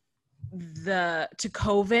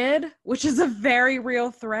COVID, which is a very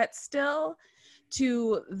real threat still,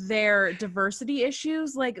 to their diversity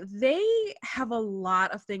issues. Like, they have a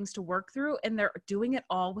lot of things to work through, and they're doing it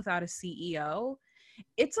all without a CEO.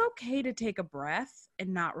 It's okay to take a breath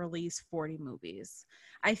and not release 40 movies.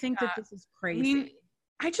 I think that this is crazy. I mean,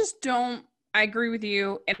 I agree with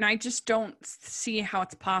you, and I just don't see how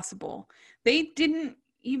it's possible. They didn't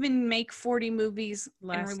even make 40 movies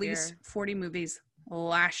and release 40 movies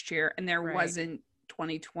last year, and there wasn't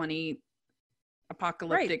 2020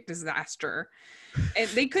 apocalyptic disaster. And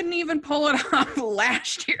they couldn't even pull it off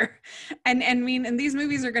last year. And these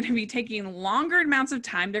movies are going to be taking longer amounts of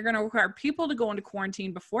time. They're going to require people to go into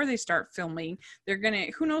quarantine before they start filming. They're going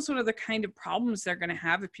to, who knows what other kind of problems they're going to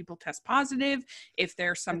have if people test positive, if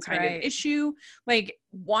there's some kind of issue. Like,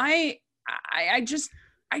 why? I just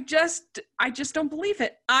don't believe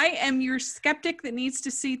it. I am your skeptic that needs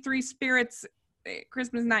to see Three Spirits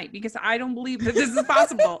Christmas night, because I don't believe that this is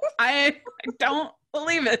possible. I don't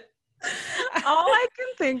believe it. All I can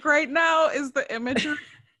think right now is the imagery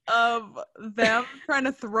of them trying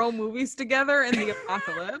to throw movies together in the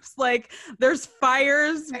apocalypse. Like, there's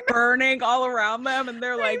fires burning all around them, and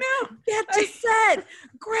they're like, get to set,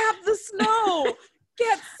 grab the snow,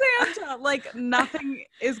 get Santa. Like, nothing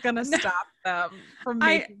is gonna stop them from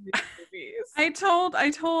making these movies. I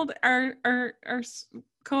told our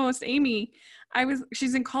co-host Amy,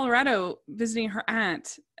 she's in Colorado visiting her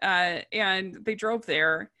aunt, and they drove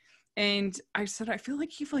there, and I said, I feel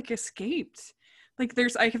like you've like escaped. Like,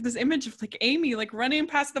 I have this image of like Amy like running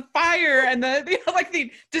past the fire, and the like the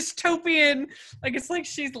dystopian, like it's like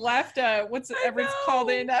she's left whatever it's called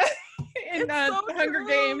in the Hunger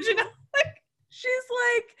Games, you know, like she's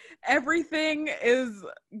like, everything is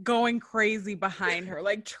going crazy behind her.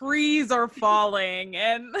 Like, trees are falling,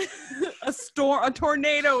 and a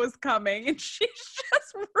tornado is coming, and she's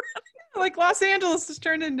just running. Like, Los Angeles has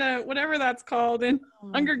turned into whatever that's called in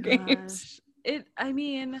Hunger Games. I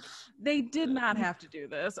mean, they did not have to do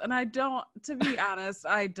this, and to be honest,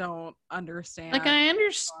 I don't understand. Like,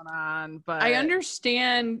 what's going on, but I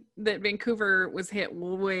understand that Vancouver was hit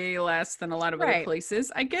way less than a lot of other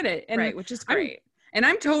places. I get it, and which is great.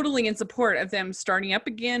 I'm totally in support of them starting up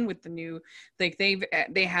again with the new, like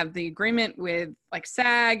they have the agreement with like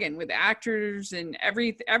SAG and with actors and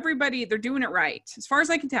everybody. They're doing it right, as far as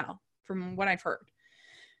I can tell. from what I've heard.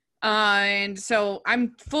 And so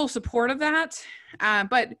I'm full support of that.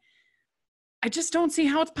 But I just don't see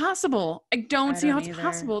how it's possible. I don't see how it's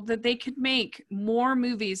possible that they could make more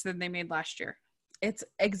movies than they made last year. It's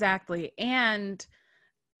exactly. And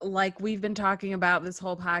like we've been talking about this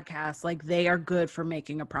whole podcast, like they are good for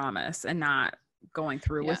making a promise and not going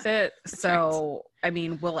through with it. So, right. I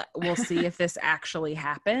mean, we'll see if this actually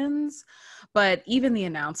happens. But even the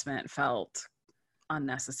announcement felt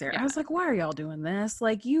unnecessary. I was like, why are y'all doing this?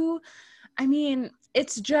 Like I mean,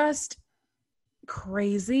 it's just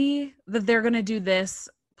crazy that they're going to do this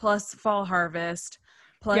plus Fall Harvest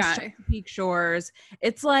plus Chesapeake Shores.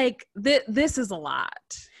 It's like this is a lot.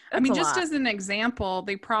 That's I mean, just as an example,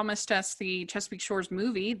 they promised us the Chesapeake Shores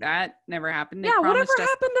movie. That never happened. Whatever happened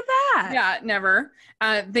to that? Yeah, never.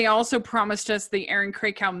 They also promised us the Aaron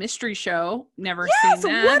Krakow mystery show. Never seen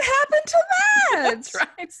that. What happened to that? That's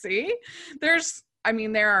right. See,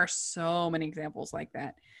 there are so many examples like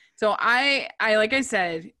that. So I like I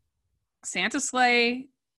said, Santa sleigh,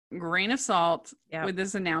 grain of salt with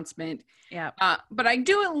this announcement. Yeah. But I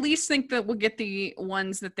do at least think that we'll get the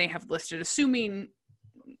ones that they have listed, assuming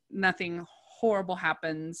nothing horrible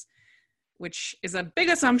happens, which is a big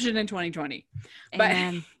assumption in 2020. But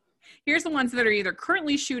here's the ones that are either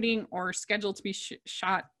currently shooting or scheduled to be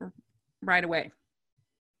shot right away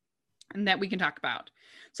and that we can talk about.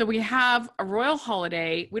 So we have A Royal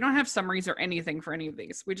Holiday. We don't have summaries or anything for any of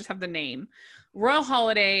these. We just have the name. Royal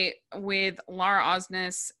Holiday with Lara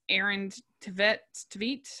Osnes, Aaron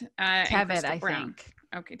Tveit, and Crystal Brown. Think.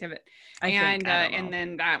 Okay, Tveit. And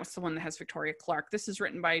then that was the one that has Victoria Clark. This is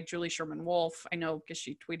written by Julie Sherman-Wolf. I know because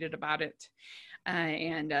she tweeted about it.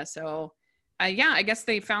 So I guess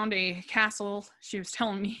they found a castle. She was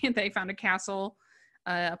telling me they found a castle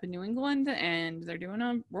up in New England, and they're doing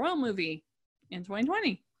a royal movie in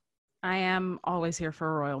 2020. I am always here for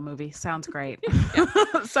a royal movie. Sounds great.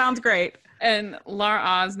 Sounds great. And Lara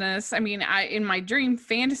Osnes, I mean, in my dream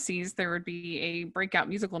fantasies, there would be a breakout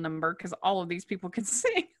musical number because all of these people can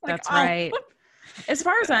sing. That's right. As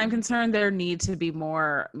far as I'm concerned, there need to be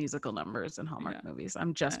more musical numbers in Hallmark movies.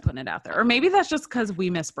 I'm just putting it out there. Or maybe that's just because we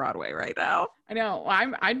miss Broadway right now. I know.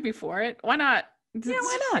 I'd be for it. Why not? Yeah,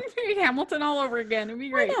 why not? Hamilton all over again. It'd be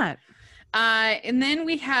great. Why not? And then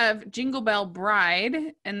we have Jingle Bell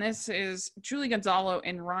Bride, and this is Julie Gonzalo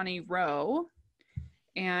and Ronnie Rowe.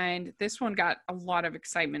 And this one got a lot of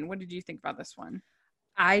excitement. What did you think about this one?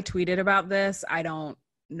 I tweeted about this. I don't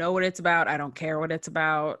know what it's about. I don't care what it's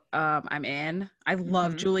about. I'm in. I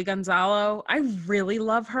love Julie Gonzalo. I really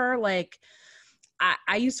love her. Like,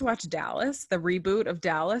 I used to watch Dallas, the reboot of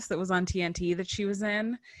Dallas that was on TNT that she was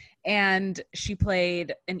in. And she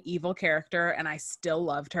played an evil character, and I still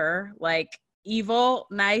loved her. Like, evil,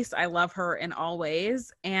 nice. I love her in all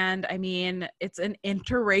ways. And I mean, it's an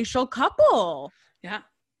interracial couple. Yeah.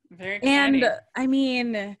 Very exciting. And I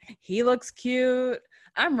mean, he looks cute.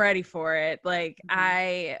 I'm ready for it. Like,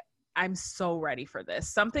 I'm so ready for this.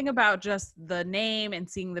 Something about just the name and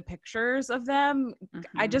seeing the pictures of them.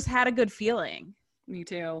 I just had a good feeling. Me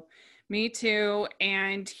too.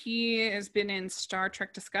 And he has been in Star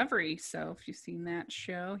Trek Discovery. So if you've seen that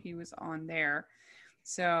show, he was on there.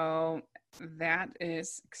 So that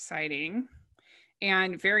is exciting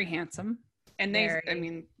and very handsome. And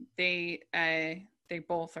they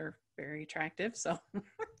both are very attractive. So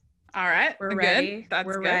all right. We're ready.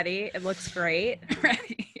 We're ready. It looks great.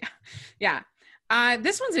 Ready. Yeah.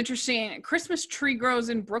 This one's interesting. Christmas Tree Grows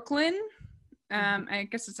in Brooklyn. I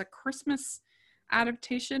guess it's a Christmas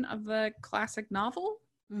adaptation of the classic novel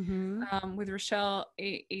with Rochelle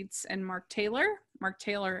Aites and Mark Taylor. Mark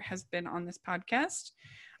Taylor has been on this podcast.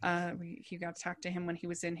 He got to talk to him when he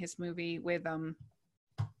was in his movie with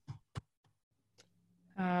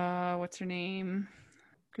what's her name?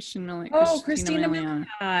 Christina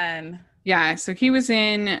Milian. Yeah, so he was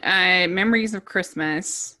in Memories of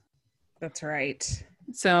Christmas. That's right.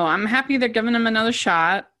 So I'm happy they're giving him another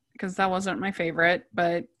shot because that wasn't my favorite,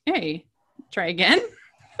 but hey, try again.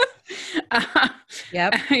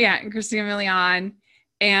 Yep. Yeah, Christina Milian,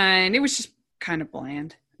 and it was just kind of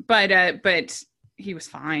bland, but he was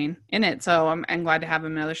fine in it, so I'm glad to have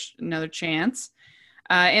him another chance.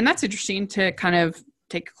 And that's interesting to kind of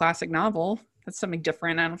take a classic novel. That's something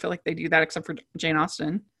different. I don't feel like they do that except for Jane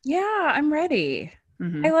Austen. Yeah, I'm ready.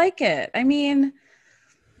 I like it. I mean,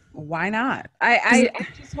 why not? I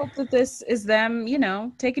just hope that this is them,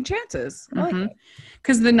 taking chances. I like it.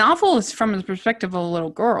 Because the novel is from the perspective of a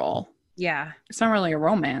little girl. Yeah. It's not really a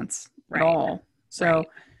romance at all. So,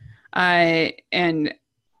 and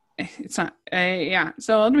it's not, yeah.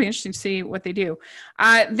 So it'll be interesting to see what they do.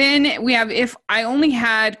 Then we have If I Only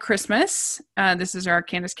Had Christmas. This is our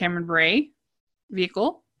Candace Cameron Bure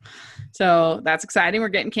vehicle. So that's exciting. We're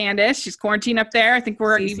getting Candace. She's quarantined up there. I think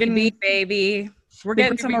we're CCB, baby. We're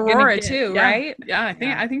getting some Aurora too, yeah, right? Yeah,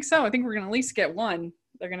 I think so. I think we're going to at least get one.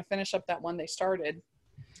 They're going to finish up that one they started.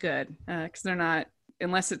 Good. Because they're not,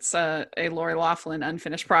 unless it's a Lori Loughlin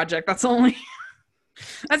unfinished project. That's the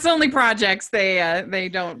only projects they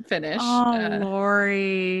don't finish. Oh,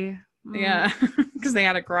 Lori. Yeah, because they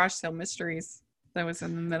had a Garage Sale Mysteries that was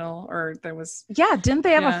in the middle, or there was. Yeah, didn't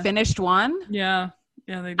they have a finished one? Yeah,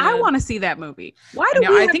 they did. I want to see that movie. Why do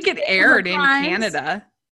we? I think it aired in Canada.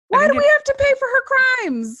 Why do we have to pay for her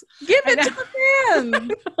crimes? Give it to the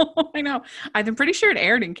fans. I know. I'm pretty sure it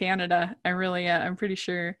aired in Canada. I'm pretty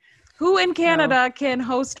sure. Who in Canada can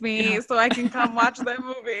host me so I can come watch that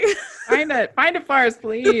movie? Find it for us,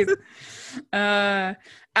 please. Okay.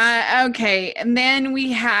 And then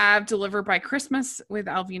we have Delivered by Christmas with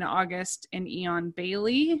Alvina August and Eon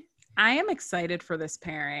Bailey. I am excited for this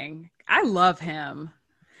pairing. I love him.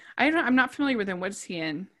 I'm not familiar with him. What is he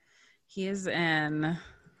in? He is in...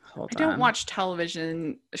 I don't watch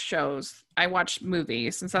television shows. I watch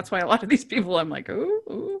movies, since that's why a lot of these people I'm like,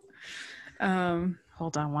 ooh.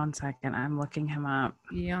 Hold on one second. I'm looking him up.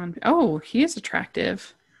 Oh, he is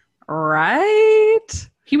attractive. Right?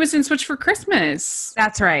 He was in Switch for Christmas.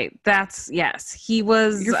 That's right. Yes. He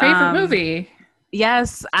was your favorite movie.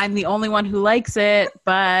 Yes, I'm the only one who likes it,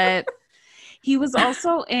 but he was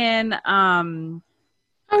also in he's on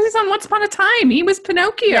Once Upon a Time. He was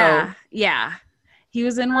Pinocchio. Yeah. He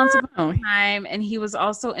was in Once Upon a Time, and he was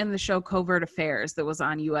also in the show Covert Affairs that was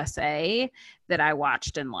on USA that I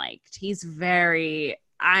watched and liked. He's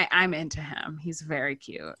I'm into him. He's very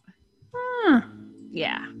cute.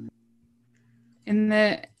 Yeah. In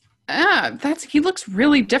he looks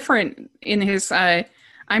really different in his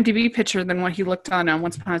IMDb picture than what he looked on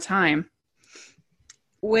Once Upon a Time.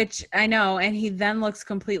 Which I know, and he then looks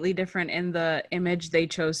completely different in the image they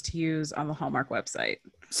chose to use on the Hallmark website.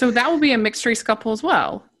 So that will be a mixed race couple as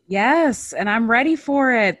well. Yes, and I'm ready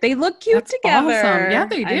for it. They look cute together. Awesome. Yeah,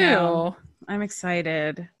 they do. I'm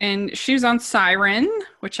excited. And she was on Siren,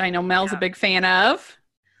 which I know Mel's a big fan of.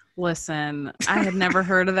 Listen, I had never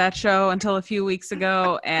heard of that show until a few weeks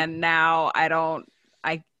ago, and now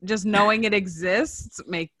I just knowing it exists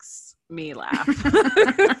makes me laugh.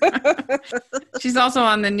 She's also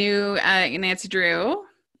on the new Nancy Drew.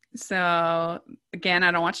 So again,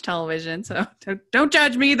 I don't watch television, so don't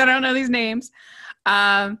judge me that I don't know these names.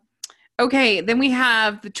 Okay, then we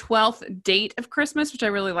have The 12th Date of Christmas, which I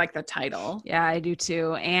really like the title. Yeah, I do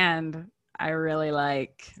too. And I really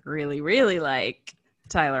like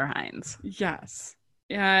Tyler Hines. Yes.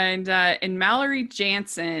 And Mallory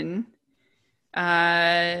Jansen,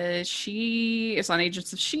 she is on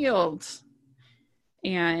Agents of S.H.I.E.L.D.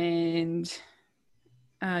 And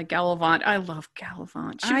Gallivant. I love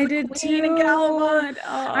Gallivant. I did too. Gallivant.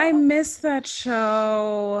 Oh. I miss that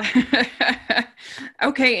show.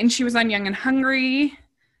 Okay, and she was on Young and Hungry.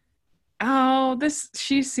 Oh,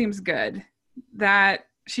 she seems good. That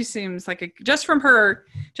she seems like just from her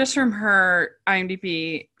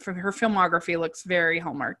IMDb, from her filmography, looks very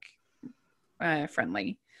Hallmark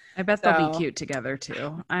friendly. I bet they'll be cute together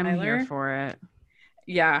too. I'm here for it.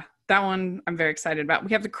 Yeah. That one I'm very excited about.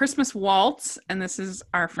 We have The Christmas Waltz, and this is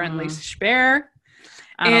our friend Lacey Spear.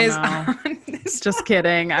 Just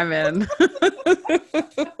kidding. I'm in.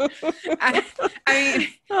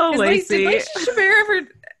 Lacey. Did Lacey Spear ever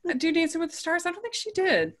do Dancing with the Stars? I don't think she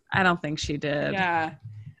did. I don't think she did. Yeah.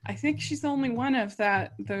 I think she's the only one of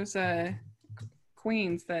those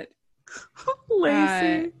queens that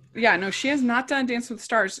Lacey. Yeah, no, she has not done Dance with the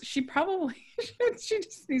Stars. She probably she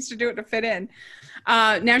just needs to do it to fit in.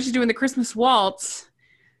 Now she's doing The Christmas Waltz,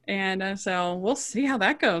 and so we'll see how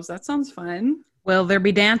that goes. That sounds fun. Will there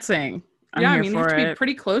be dancing? They have to be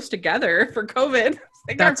pretty close together for COVID.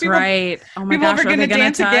 That's right. Oh my gosh, are going to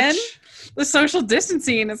dance touch? again? The social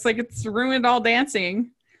distancing, it's ruined all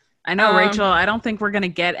dancing. I know, Rachel. I don't think we're going to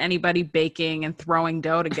get anybody baking and throwing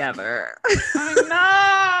dough together.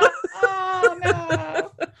 I know. Oh,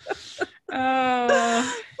 no.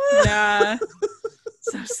 Oh, yeah.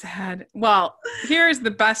 So sad. Well, here's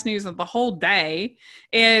the best news of the whole day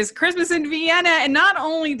is Christmas in Vienna. And not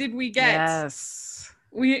only did we get,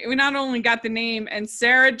 we not only got the name and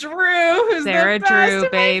Sarah Drew, who's Sarah the best Drew,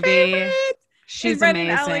 baby. She's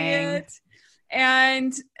amazing.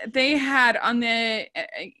 And they had on the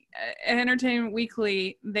Entertainment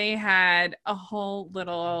Weekly, they had a whole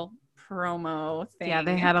little promo thing. Yeah,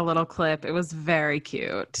 they had a little clip. It was very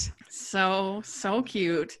cute. So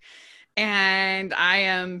cute. and I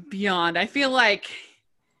am beyond. I feel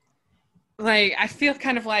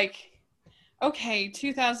kind of like, okay,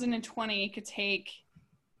 2020 could take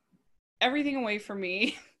everything away from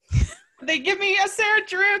me. They give me a Sarah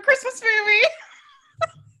Drew Christmas movie.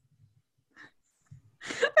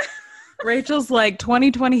 Rachel's like,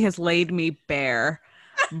 2020 has laid me bare,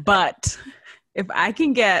 but if I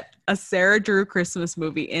can get a Sarah Drew Christmas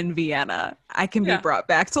movie in Vienna, I can be brought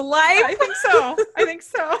back to life. I think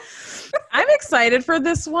so. I'm excited for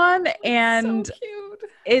this one, and so cute.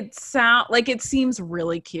 it seems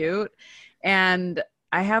really cute, and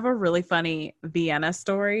I have a really funny Vienna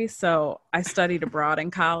story. So I studied abroad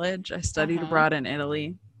in college. I studied abroad in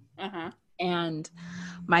Italy, and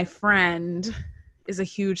my friend is a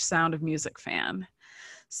huge Sound of Music fan.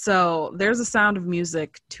 So there's a Sound of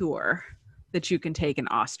Music tour that you can take in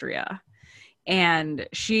Austria. And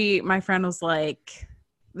my friend was like,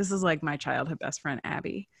 this is like my childhood best friend,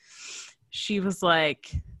 Abby. She was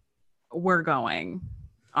like, we're going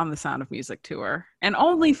on the Sound of Music tour. And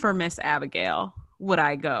only for Miss Abigail would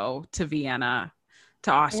I go to Vienna,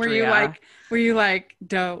 to Austria. Were you like,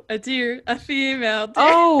 do a deer, a female deer?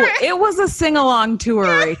 Oh, it was a sing-along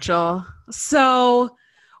tour, Rachel. So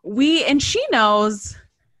she knows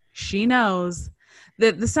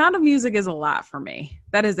that the Sound of Music is a lot for me.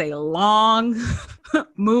 That is a long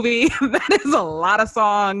movie. That is a lot of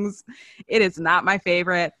songs. It is not my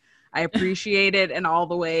favorite. I appreciate it in all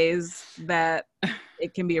the ways that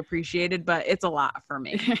it can be appreciated, but it's a lot for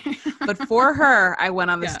me. But for her, I went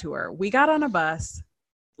on this tour. We got on a bus,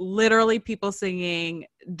 literally people singing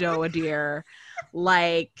Do a Deer,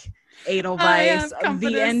 like Edelweiss,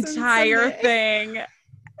 the entire thing.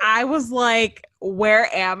 I was like, where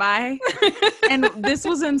am I? And this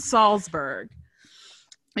was in Salzburg.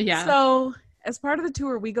 Yeah. So as part of the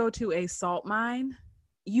tour, we go to a salt mine.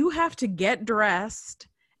 You have to get dressed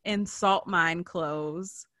in salt mine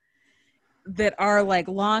clothes that are like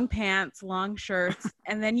long pants, long shirts.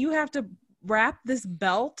 And then you have to wrap this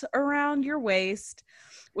belt around your waist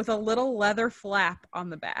with a little leather flap on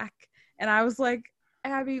the back. And I was like,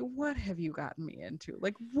 Abby, what have you gotten me into?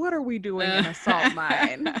 Like, what are we doing in a salt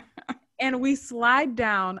mine? And we slide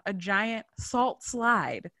down a giant salt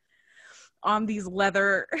slide on these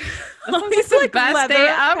leather. This is the best day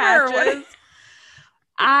ever.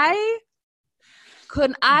 I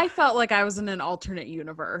felt like I was in an alternate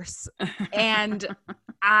universe. And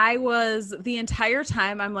the entire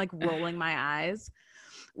time I'm like rolling my eyes.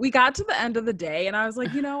 We got to the end of the day and I was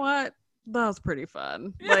like, you know what? That was pretty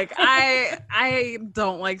fun. Like I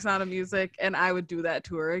don't like Sound of Music and I would do that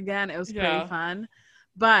tour again. It was pretty fun.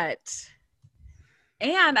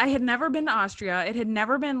 And I had never been to Austria. It had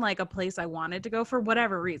never been like a place I wanted to go for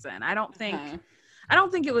whatever reason. I don't think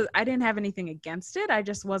it was, I didn't have anything against it. I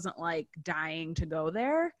just wasn't like dying to go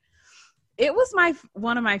there. It was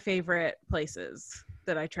one of my favorite places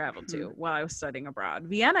that I traveled to while I was studying abroad.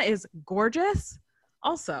 Vienna is gorgeous.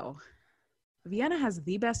 Also, Vienna has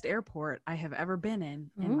the best airport I have ever been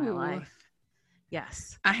in my life.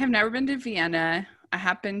 Yes. I have never been to Vienna. I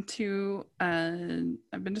have been to,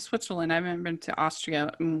 I've been to Switzerland. I haven't been to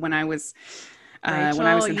Austria when I was in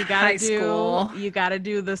high school. You got to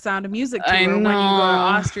do the Sound of Music tour when you go to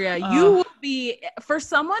Austria. You will be, for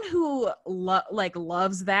someone who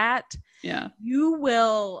loves that, you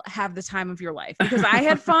will have the time of your life because I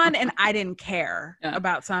had fun and I didn't care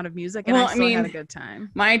about Sound of Music and I had a good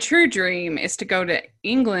time. My true dream is to go to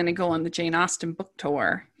England and go on the Jane Austen book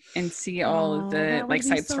tour and see all of the like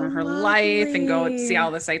sites from her life and go and see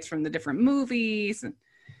all the sites from the different movies.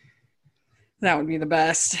 That would be the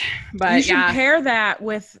best. But you should pair that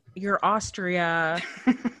with your Austria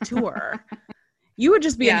tour. You would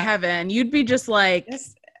just be in heaven. You'd be just like,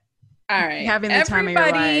 all right, having the time of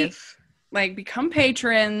your life. Like, become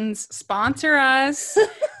patrons, sponsor us,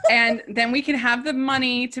 and then we can have the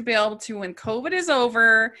money to be able to, when COVID is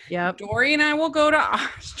over, Dory and I will go to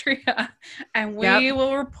Austria and we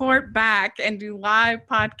will report back and do live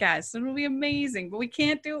podcasts. It'll be amazing, but we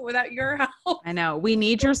can't do it without your help. I know. We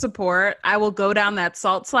need your support. I will go down that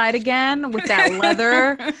salt slide again with that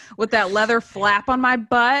leather flap on my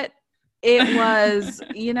butt. It was,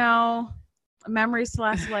 memories to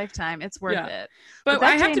last a lifetime. It's worth it. But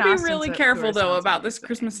I have to be really careful though about this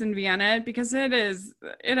Christmas in Vienna because it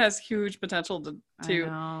has huge potential to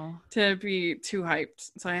be too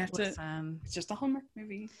hyped. So I have to. It's just a Hallmark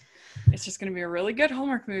movie. It's just going to be a really good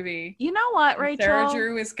Hallmark movie. You know what, Rachel? Sarah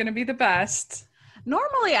Drew is going to be the best.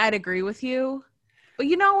 Normally, I'd agree with you, but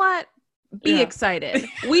you know what? Be excited.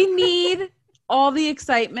 We need all the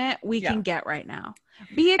excitement we can get right now.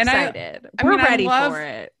 Be excited. We're ready for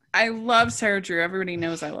it. I love Sarah Drew. Everybody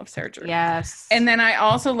knows I love Sarah Drew. Yes. And then I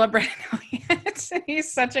also love Brandon Elliott.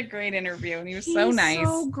 He's such a great interview, and he was so nice.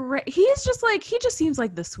 So great. He's just like, he just seems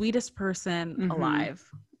like the sweetest person alive.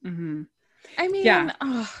 Mm-hmm. I mean, yeah.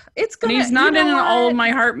 It's gonna. And he's not in an All of My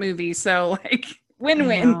Heart movie, so like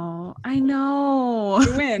win-win. I know.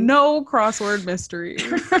 Win. No crossword mystery.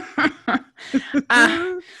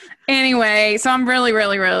 Anyway, so I'm really,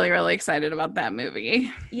 really, really, really excited about that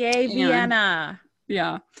movie. Yay, Vienna.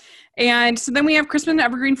 Yeah. And so then we have Christmas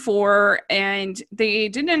Evergreen 4, and they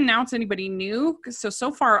didn't announce anybody new.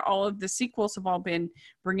 So far, all of the sequels have all been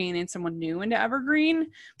bringing in someone new into Evergreen,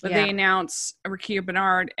 but they announced Rakia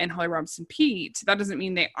Bernard and Holly Robinson Peete. That doesn't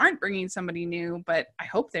mean they aren't bringing somebody new, but I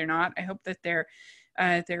hope they're not. I hope that they're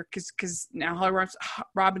because now Holly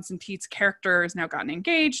Robinson Peete's character has now gotten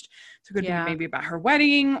engaged. So it could be maybe about her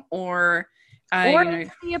wedding or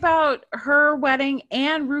about her wedding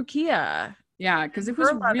and Rukia. Yeah, because it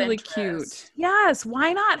was really cute. Yes,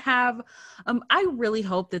 why not have I really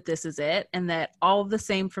hope that this is it and that all of the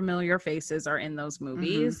same familiar faces are in those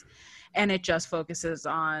movies and it just focuses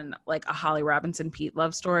on like a Holly Robinson Peete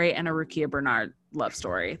love story and a Rukia Bernard love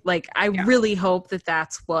story. Like I really hope that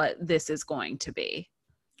that's what this is going to be.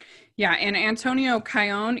 Yeah, and Antonio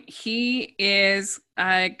Cayón, he is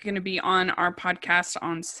going to be on our podcast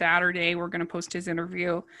on Saturday. We're going to post his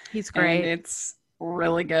interview. He's great. And it's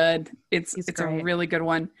really good. It's a really good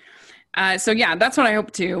one. So yeah, that's what I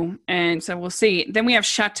hope too. And so we'll see. Then we have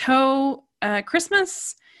Chateau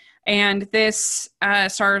Christmas, and this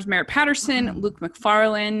stars Merritt Patterson, Luke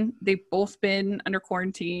McFarlane. They've both been under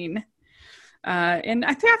quarantine, and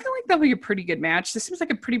I feel like that'll be a pretty good match. This seems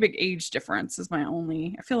like a pretty big age difference. Is my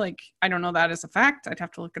only. I feel like I don't know that as a fact. I'd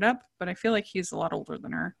have to look it up, but I feel like he's a lot older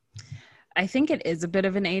than her. I think it is a bit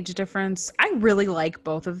of an age difference. I really like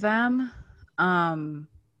both of them.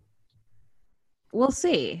 We'll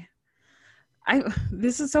see.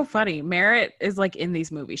 This is so funny. Merritt is like in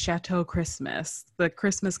these movies, Chateau Christmas, the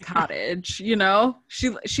Christmas cottage, you know,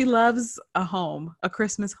 she loves a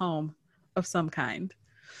Christmas home of some kind.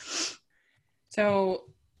 So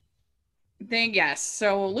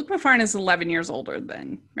so Luke McFarlane is 11 years older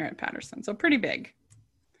than Merritt Patterson. So pretty big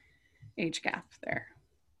age gap there.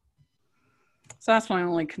 So that's my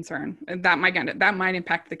only concern. That might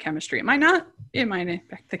impact the chemistry. It might not. It might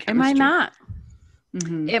impact the chemistry. It might not.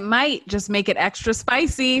 Mm-hmm. It might just make it extra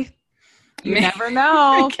spicy. You never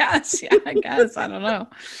know. I guess. I don't know.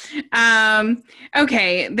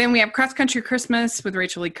 Okay. Then we have Cross Country Christmas with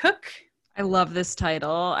Rachel Lee Cook. I love this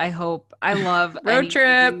title. I love road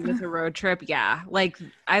trip with a road trip. Yeah. Like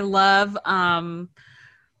I love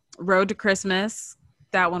Road to Christmas.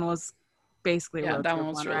 That one was basically a road trip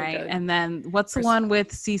one, really right? Good. And then what's the one with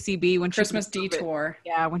CCB when Christmas Detour?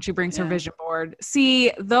 When she brings her vision board.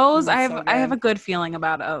 See, those I have a good feeling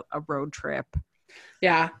about a road trip.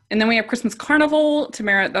 Yeah. And then we have Christmas Carnival.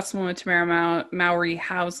 That's the one with Tamara Mowry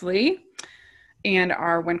Housley. And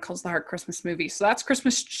our When Calls the Heart Christmas movie. So that's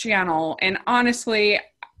Christmas Channel. And honestly,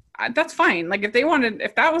 that's fine. Like if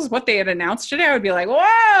that was what they had announced today, I would be like,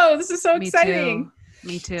 whoa, this is so exciting.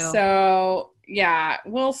 Me too. So yeah,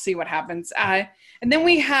 we'll see what happens. And then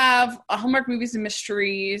we have Hallmark Movies and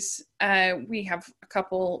Mysteries. We have a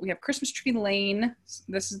couple. We have Christmas Tree Lane.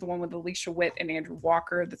 This is the one with Alicia Witt and Andrew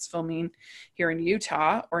Walker that's filming here in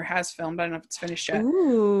Utah, or has filmed. I don't know if it's finished yet.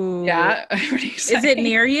 Ooh. Yeah. Is it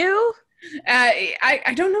near you?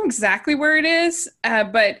 I don't know exactly where it is,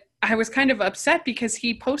 but I was kind of upset because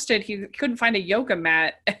he posted he couldn't find a yoga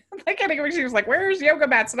mat. She was like, "Where's yoga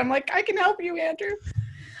mats?" And I'm like, "I can help you, Andrew."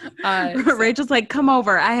 Rachel's like, "Come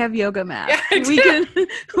over. I have yoga mats. Yeah, we can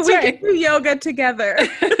do yoga together."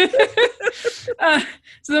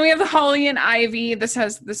 So then we have the Holly and Ivy. This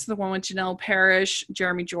is the one with Janelle Parrish,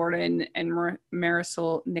 Jeremy Jordan, and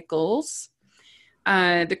Marisol Nichols.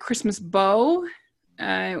 The Christmas Bow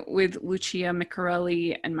with Lucia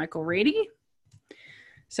Micarelli and Michael Rady.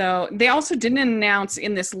 So they also didn't announce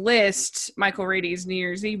in this list Michael Rady's New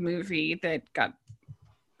Year's Eve movie that got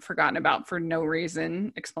forgotten about for no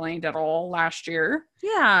reason explained at all last year.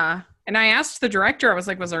 Yeah. And I asked the director, I was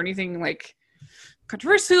like, was there anything like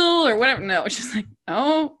controversial or whatever? No, she's like,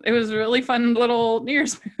 oh, it was a really fun little New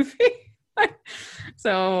Year's movie.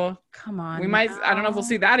 So come on. We might, I don't know if we'll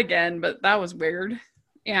see that again, but that was weird.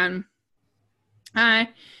 And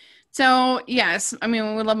so yes, I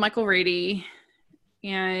mean, we love Michael Rady.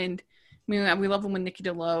 And I mean, we love him with Nikki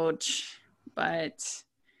DeLoach, but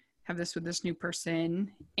have this with this new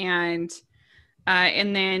person. And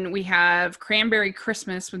then we have Cranberry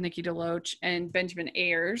Christmas with Nikki DeLoach and Benjamin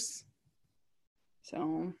Ayers.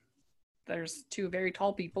 So there's two very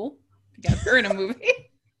tall people together in a movie.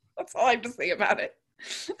 That's all I have to say about it.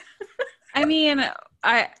 I mean,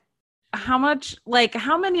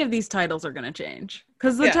 how many of these titles are going to change?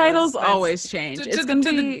 Because the titles always change. It's going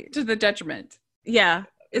to be to the detriment. Yeah,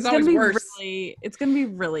 it's going to be worse. it's going to be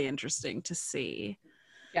really interesting to see.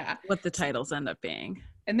 Yeah, what the titles end up being.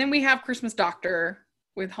 And then we have Christmas Doctor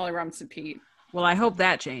with Holly Robinson Peete. Well, I hope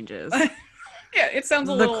that changes. Yeah, it sounds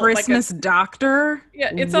a little the Christmas Doctor.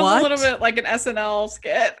 Yeah, it sounds a little bit like an SNL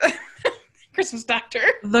skit. Christmas Doctor.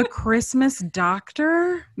 The Christmas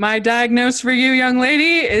Doctor. My diagnosis for you, young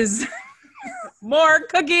lady, is more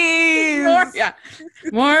cookies.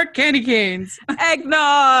 More candy canes.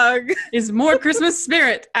 Eggnog is more Christmas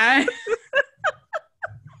spirit.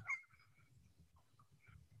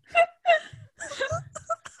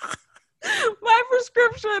 My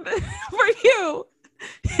prescription for you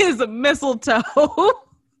is a mistletoe.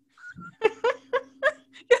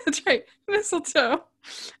 Yeah, that's right. Mistletoe.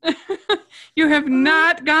 You have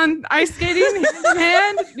not gone ice skating hand in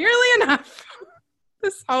hand nearly enough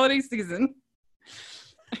this holiday season.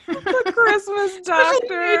 The Christmas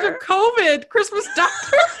Doctor. Age of COVID. Christmas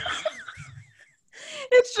Doctor.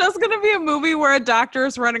 It's just going to be a movie where a doctor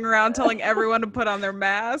is running around telling everyone to put on their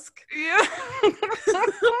mask. Yeah. Put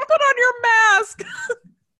on your mask.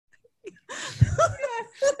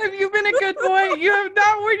 Have you been a good boy? You have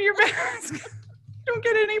not worn your mask. You don't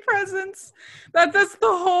get any presents. That's the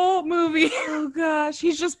whole movie. Oh gosh.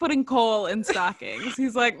 He's just putting coal in stockings.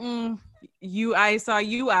 He's like, I saw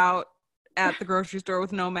you out at the grocery store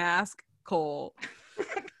with no mask. Coal.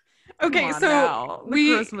 Okay, so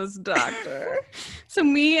the Christmas Doctor. So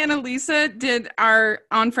me and Elisa did our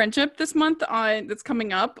On Friendship this month that's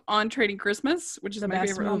coming up on Trading Christmas, which is my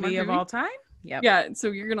favorite movie of all time. Yep. Yeah, so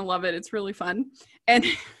you're gonna love it. It's really fun. And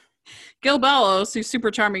Gil Bellows, who's super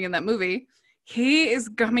charming in that movie, he is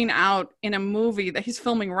coming out in a movie that he's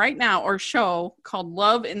filming right now, or show called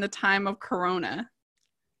Love in the Time of Corona.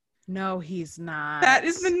 No, he's not. That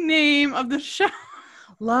is the name of the show.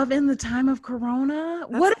 Love in the Time of Corona?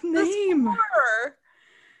 What a name. For?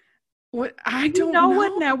 What? I don't know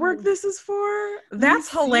what network this is for.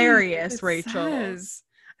 That's hilarious, Rachel. Says.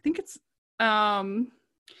 I think it's I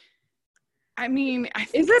mean, I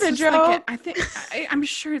think is it a joke? I'm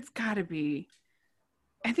sure it's got to be.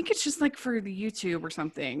 I think it's just like for the YouTube or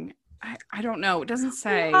something. I don't know. It doesn't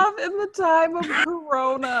say. Love in the Time of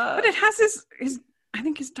Corona. But it has his I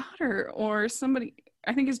think his daughter or somebody.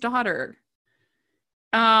 I think his daughter.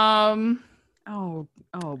 Oh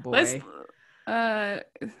boy.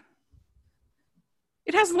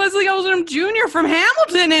 It has Leslie Odom Jr. from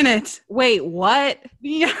Hamilton in it. Wait, what?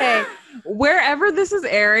 Yeah. Okay. Wherever this is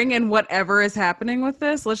airing and whatever is happening with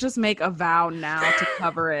this, let's just make a vow now to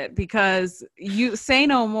cover it, because you say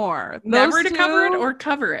no more. Never to cover it or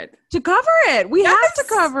cover it? To cover it. We have to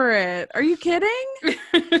cover it. Are you kidding?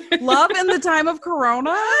 Love in the Time of Corona?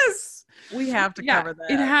 Yes. We have to cover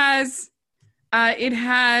that. It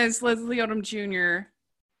has Leslie Odom Jr.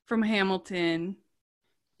 from Hamilton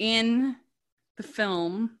in the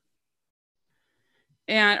film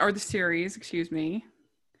or the series, excuse me.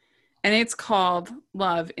 And it's called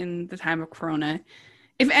Love in the Time of Corona.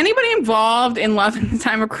 If anybody involved in Love in the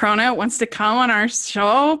Time of Corona wants to come on our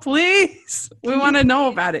show, please. We want to know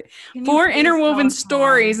about it. 4 interwoven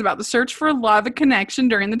stories about the search for love and connection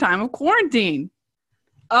during the time of quarantine.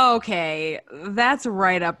 Okay, that's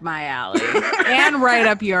right up my alley and right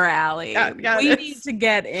up your alley. We need to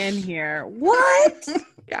get in here. What?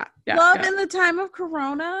 Yeah. Love in the Time of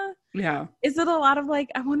Corona? Yeah. Is it a lot of I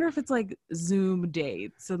wonder if it's like Zoom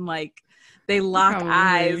dates and they lock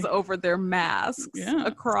eyes over their masks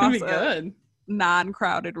across a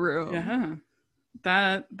non-crowded room. Yeah.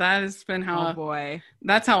 That has been how. Oh boy.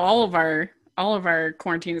 That's how all of our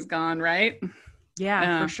quarantine has gone, right?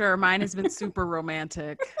 Yeah, for sure. Mine has been super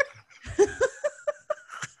romantic.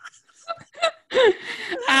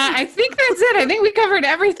 I think that's it. I think we covered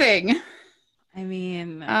everything. I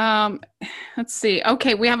mean, let's see.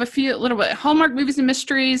 Okay, we have a little bit. Hallmark Movies and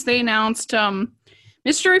Mysteries. They announced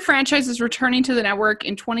mystery franchises returning to the network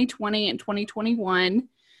in 2020 and 2021.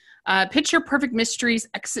 Picture Perfect Mysteries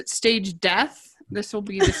Exit Stage Death. This will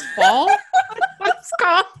be this fall. What's it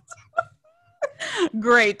called?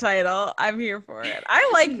 Great title. I'm here for it. I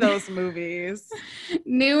like those movies.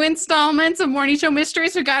 New installments of Morning Show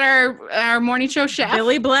Mysteries. We got our Morning Show chef.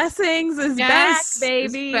 Billy Blessings is back,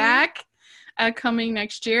 baby. Is back. Coming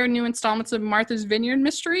next year. New installments of Martha's Vineyard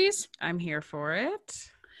Mysteries. I'm here for it.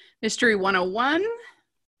 Mystery 101.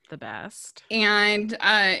 The best. And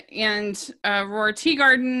Aurora Tea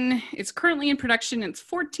Garden is currently in production. Its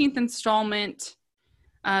 14th installment.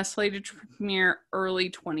 Slated to premiere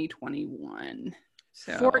early 2021.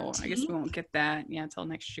 So 14? I guess we won't get that until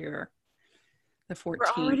next year. the 14th.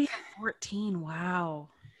 We're already at 14. Wow.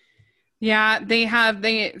 Yeah,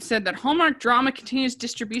 they said that Hallmark drama continues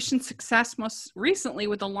distribution success, most recently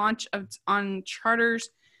with the launch on Charter's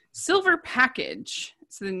Silver Package.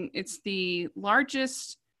 It's the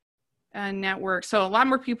largest network. So a lot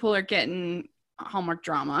more people are getting Hallmark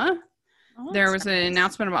drama. Oh, there was an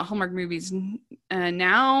announcement about Hallmark movies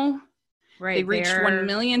now. Right. They reached 1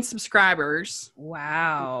 million subscribers.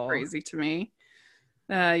 Wow. Crazy to me.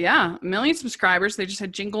 1 million subscribers. They just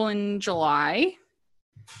had Jingle in July.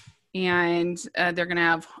 And they're going to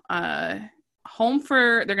have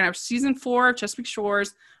they're going to have season 4 of Chesapeake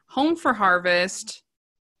Shores, Home for Harvest,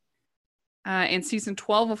 and season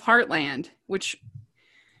 12 of Heartland, which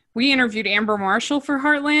we interviewed Amber Marshall for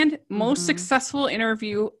Heartland. Most successful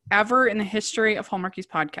interview ever in the history of Hallmarkies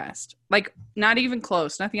podcast. Like, not even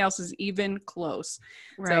close. Nothing else is even close.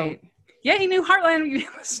 Right. So, yay, new Heartland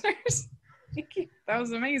listeners. Thank you. That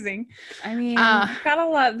was amazing. I mean, got a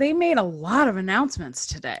lot. They made a lot of announcements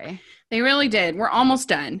today. They really did. We're almost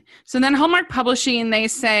done. So then Hallmark Publishing, they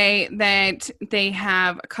say that they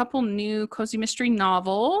have a couple new cozy mystery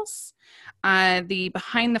novels. The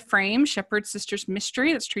Behind the Frame, Shepherd Sisters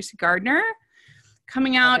Mystery, that's Tracy Gardner,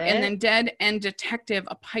 coming out. And then Dead End Detective,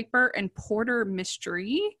 a Piper and Porter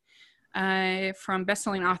mystery from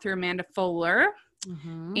bestselling author Amanda Fowler.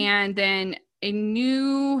 And then a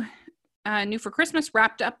new for Christmas,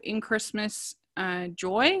 Wrapped Up in Christmas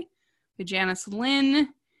Joy by Janice Lynn,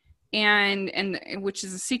 and which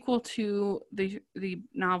is a sequel to the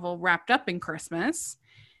novel Wrapped Up in Christmas.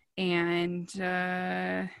 And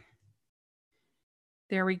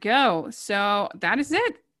there we go. So that is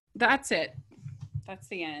it. That's it. That's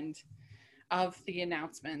the end of the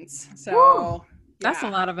announcements. So that's a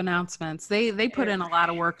lot of announcements. They put in a lot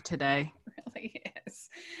of work today. It really is.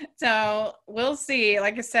 So we'll see.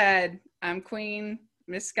 Like I said, I'm Queen,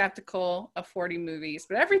 Miss Skeptical of 40 movies,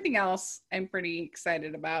 but everything else I'm pretty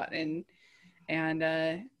excited about, and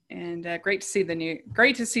great to see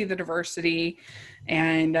the diversity,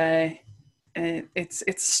 and it's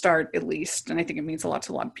a start at least, and I think it means a lot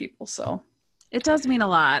to a lot of people. So it does mean a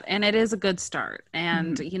lot, and it is a good start.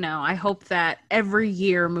 And I hope that every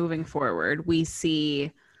year moving forward we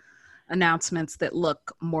see announcements that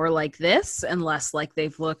look more like this and less like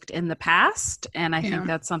they've looked in the past, and I think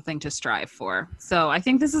that's something to strive for. So I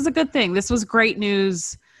think this is a good thing. This was great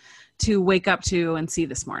news to wake up to and see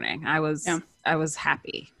this morning. I was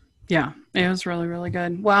happy. Yeah, it was really, really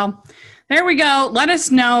good. Well, there we go. Let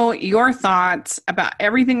us know your thoughts about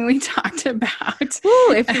everything we talked about.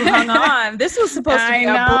 Ooh, if you hung on. This was supposed to be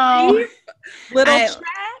a brief little chat.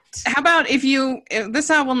 How about this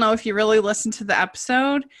I will know if you really listen to the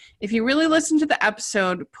episode. If you really listen to the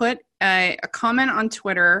episode, put a comment on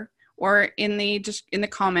Twitter or in the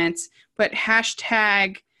comments, put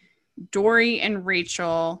hashtag Dory and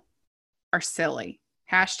Rachel are silly.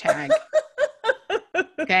 Hashtag.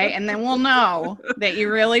 Okay, and then we'll know that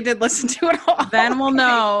you really did listen to it all. Then we'll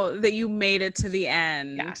know that you made it to the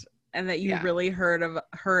end, and that you really heard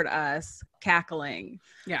us cackling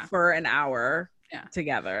for an hour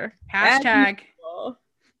together. Hashtag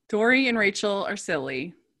Dory and Rachel are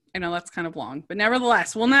silly. I know that's kind of long, but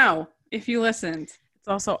nevertheless, we'll know if you listened. It's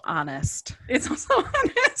also honest. It's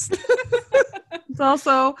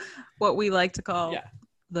also what we like to call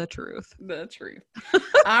the truth.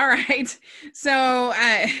 All right. So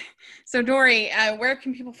Dory, where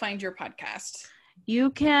can people find your podcast?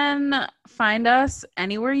 You can find us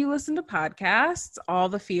anywhere you listen to podcasts, All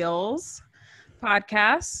the Feels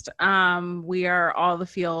podcast. We are All the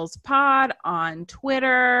Feels Pod on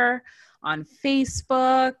Twitter, on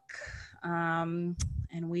Facebook, and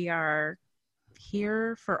we are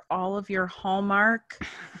here for all of your Hallmark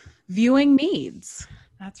viewing needs.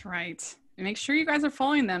 That's right. And make sure you guys are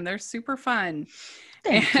following them. They're super fun.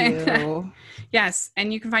 Thank you. Yes.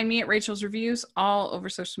 And you can find me at Rachel's Reviews all over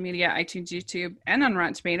social media, iTunes, YouTube, and on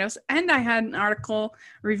Rotten Tomatoes. And I had an article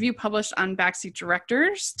review published on Backseat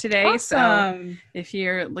Directors today. Awesome. So if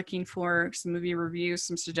you're looking for some movie reviews,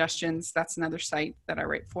 some suggestions, that's another site that I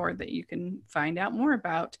write for that you can find out more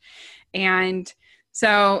about. And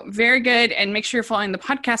so very good. And make sure you're following the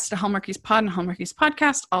podcast to Hallmarkies Pod and Hallmarkies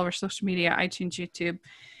Podcast, all over social media, iTunes, YouTube.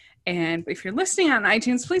 And if you're listening on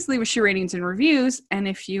iTunes, please leave us your ratings and reviews. And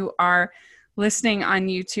if you are listening on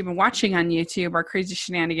YouTube and watching on YouTube, our crazy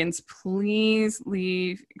shenanigans, please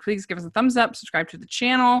give us a thumbs up, subscribe to the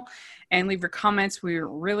channel, and leave your comments. We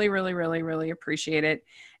really, really, really, really appreciate it.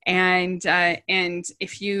 And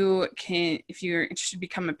if you're interested to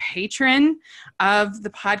become a patron of the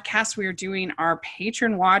podcast, we are doing our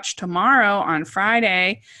patron watch tomorrow on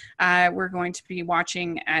Friday. We're going to be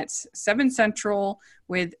watching at 7 Central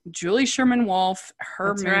with Julie Sherman Wolfe, her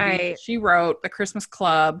That's movie right. she wrote, The Christmas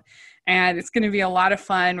Club. And it's going to be a lot of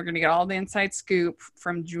fun. We're going to get all the inside scoop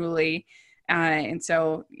from Julie. And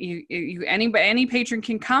so any patron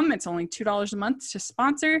can come. It's only $2 a month to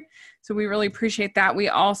sponsor. So we really appreciate that. We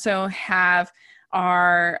also have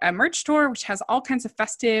our merch store, which has all kinds of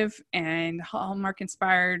festive and Hallmark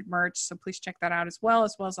inspired merch. So please check that out as well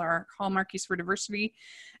as our Hallmarkies for Diversity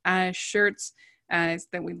shirts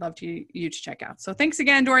that we'd love you to check out. So thanks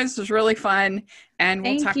again, Dory. This was really fun. And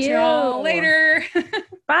we'll talk to you all later. Bye.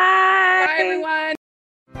 Bye, everyone.